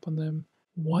 checking up on them.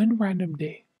 One random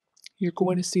day, you're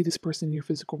going to see this person in your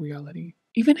physical reality.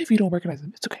 Even if you don't recognize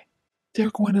them, it's okay.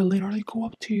 They're going to literally go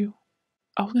up to you.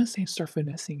 I was going to say start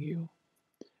finessing you.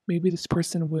 Maybe this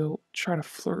person will try to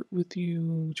flirt with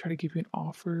you, try to give you an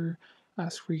offer,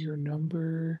 ask for your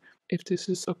number. If this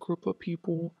is a group of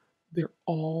people, they're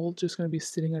all just going to be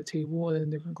sitting at a table and then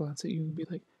they're going to glance at you and be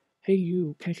like, hey,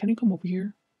 you, can you come over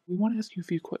here? We want to ask you a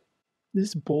few questions.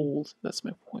 This bold, that's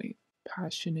my point.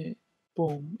 Passionate,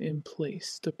 boom, in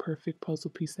place. The perfect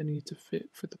puzzle piece that needs to fit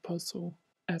for the puzzle.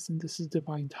 As in, this is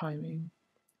divine timing.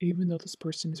 Even though this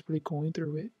person is really going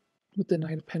through it, with the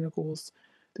Knight of Pentacles,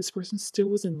 this person still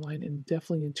was in line and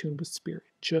definitely in tune with spirit,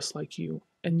 just like you.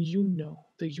 And you know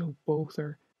that you both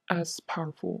are as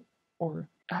powerful or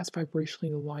as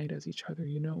vibrationally aligned as each other,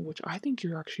 you know, which I think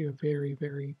you're actually a very,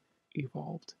 very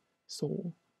evolved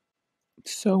soul.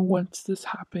 So once this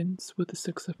happens with the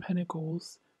Six of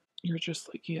Pentacles, you're just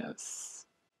like, yes,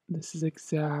 this is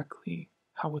exactly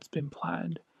how it's been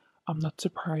planned. I'm not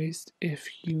surprised if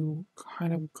you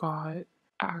kind of got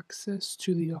access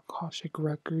to the Akashic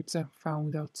records and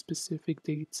found out specific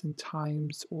dates and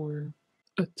times or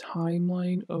a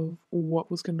timeline of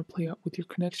what was going to play out with your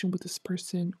connection with this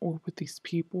person or with these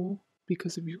people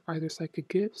because of your either psychic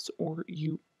gifts or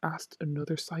you asked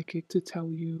another psychic to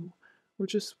tell you, or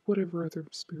just whatever other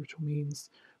spiritual means,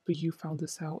 but you found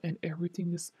this out and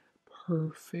everything is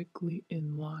perfectly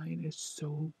in line. It's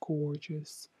so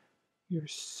gorgeous. You're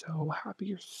so happy,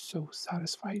 you're so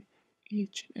satisfied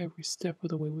each and every step of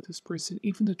the way with this person,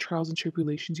 even the trials and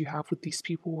tribulations you have with these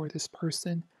people or this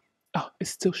person. Oh,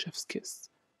 it's still chef's kiss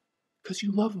because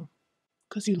you love them,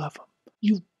 because you love them.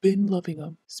 You've been loving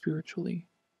them spiritually.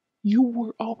 You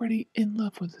were already in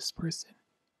love with this person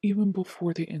even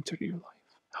before they entered your life.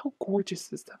 How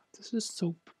gorgeous is that? This is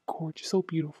so gorgeous, so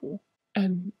beautiful.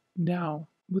 And now,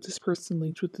 with this person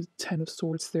linked with the Ten of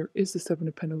Swords, there is the Seven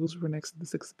of Pentacles right next to the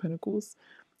Six of Pentacles.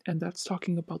 And that's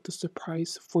talking about the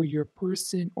surprise for your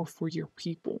person or for your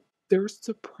people. They're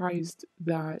surprised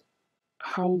that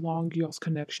how long y'all's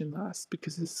connection lasts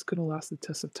because this is going to last the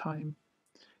test of time.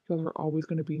 Y'all are always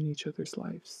going to be in each other's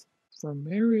lives for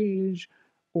marriage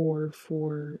or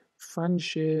for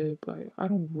friendship. I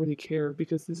don't really care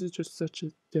because this is just such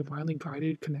a divinely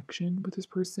guided connection with this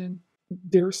person.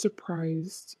 They're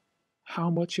surprised how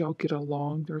much y'all get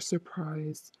along. They're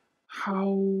surprised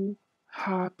how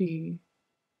happy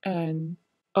and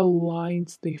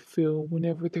aligned they feel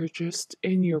whenever they're just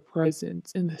in your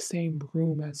presence in the same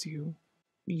room as you.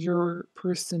 Your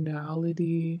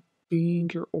personality, being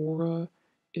your aura,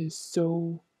 is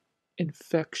so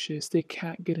infectious. They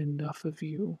can't get enough of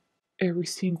you. Every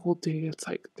single day, it's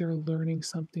like they're learning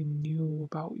something new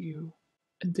about you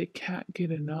and they can't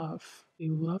get enough. They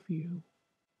love you.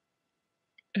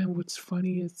 And what's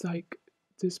funny is like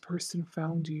this person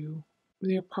found you.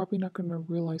 They're probably not going to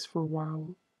realize for a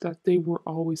while that they were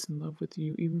always in love with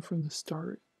you, even from the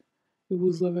start. It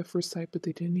was love at first sight, but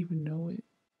they didn't even know it.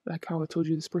 Like how I told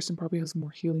you, this person probably has more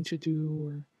healing to do,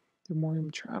 or they're more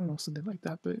immature. I don't know, something like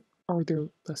that. But or they're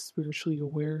less spiritually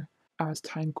aware as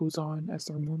time goes on, as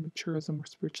they're more mature, as they're more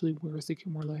spiritually aware, as they get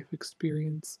more life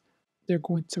experience. They're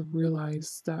going to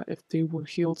realize that if they were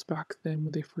healed back then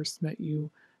when they first met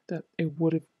you, that it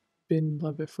would have been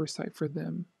love at first sight for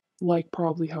them, like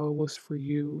probably how it was for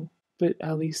you. But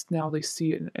at least now they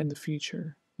see it in the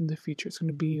future. In the future, it's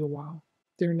going to be a while.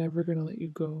 They're never going to let you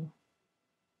go.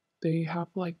 They have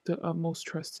like the utmost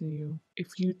trust in you.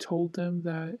 If you told them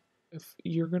that if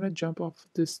you're going to jump off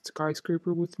this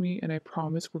skyscraper with me and I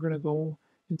promise we're going to go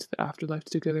into the afterlife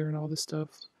together and all this stuff,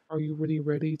 are you really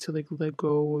ready to like let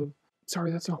go of?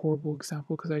 Sorry, that's a horrible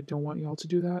example because I don't want y'all to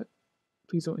do that.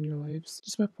 Please don't in your lives.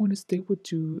 Just my point is they would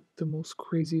do the most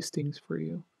craziest things for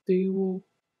you. They will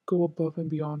go above and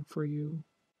beyond for you.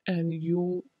 And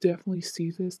you'll definitely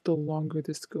see this the longer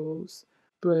this goes.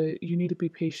 But you need to be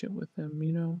patient with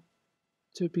them,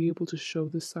 to be able to show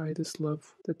this side, this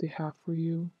love that they have for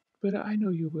you. But I know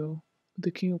you will. With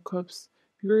the King of Cups,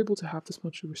 if you're able to have this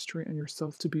much restraint on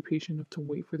yourself to be patient enough to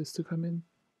wait for this to come in,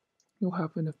 you'll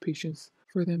have enough patience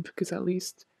for them because at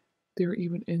least they're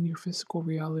even in your physical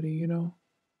reality. And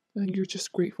you're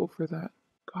just grateful for that.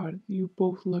 God, you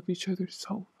both love each other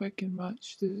so fucking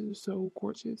much. This is so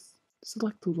gorgeous. This is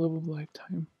like the love of a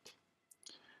lifetime.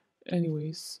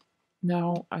 Anyways,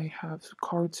 now I have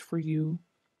cards for you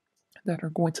that are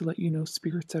going to let you know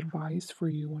Spirit's advice for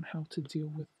you on how to deal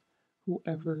with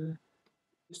whoever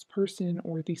this person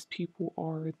or these people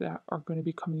are that are going to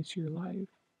be coming into your life.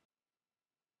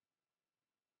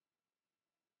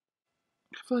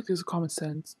 I feel like there's a common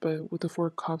sense, but with the Four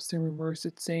of Cups in reverse,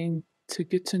 it's saying to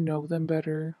get to know them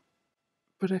better.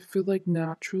 But I feel like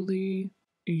naturally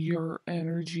your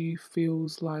energy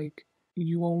feels like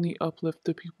you only uplift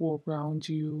the people around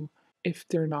you if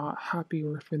they're not happy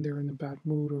or if they're in a bad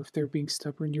mood or if they're being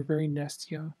stubborn. You're very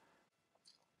nestia.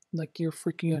 Like you're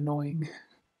freaking annoying.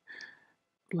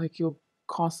 Like you'll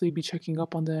constantly be checking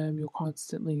up on them. You'll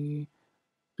constantly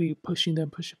be pushing them,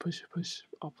 push it, push it, push.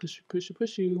 I'll push you, push you,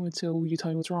 push you until you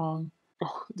tell me what's wrong.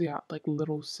 Oh, yeah, like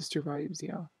little sister vibes,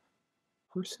 yeah.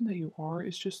 Person that you are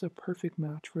is just a perfect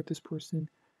match for this person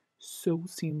so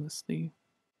seamlessly.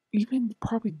 Even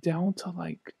probably down to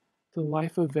like the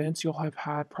life events y'all have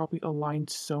had probably aligned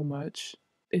so much.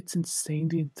 It's insane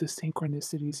the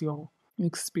synchronicities y'all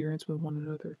experience with one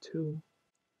another too.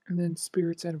 And then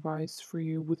Spirit's advice for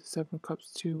you with the Seven of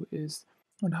Cups too is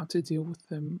on how to deal with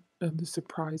them and the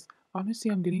surprise.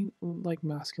 Honestly, I'm getting like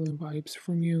masculine vibes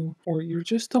from you, or you're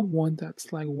just the one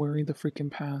that's like wearing the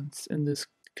freaking pants in this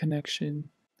connection.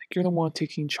 Like you're the one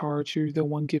taking charge, you're the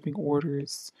one giving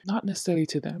orders, not necessarily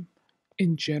to them,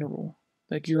 in general.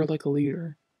 Like you're like a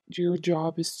leader. Your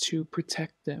job is to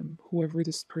protect them, whoever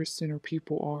this person or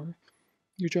people are.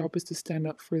 Your job is to stand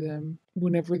up for them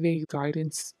whenever they need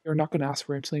guidance. You're not going to ask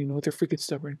for it until you know they're freaking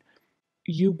stubborn.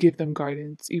 You give them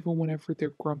guidance, even whenever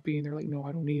they're grumpy and they're like, "No,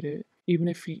 I don't need it." Even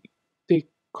if they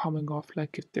coming off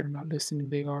like if they're not listening,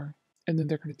 they are. And then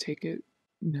they're going to take it.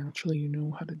 Naturally, you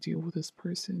know how to deal with this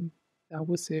person. That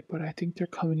was it, but I think they're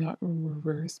coming out in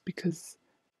reverse because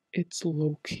it's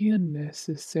low key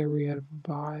unnecessary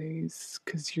advice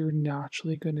because you're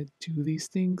naturally going to do these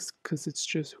things because it's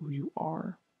just who you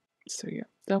are. So, yeah,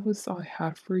 that was all I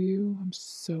had for you. I'm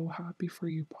so happy for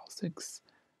you, Paul Six.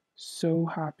 So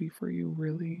happy for you,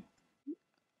 really.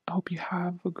 I hope you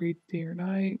have a great day or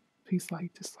night. Please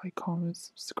like, dislike, comment,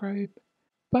 subscribe.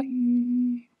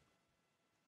 Bye.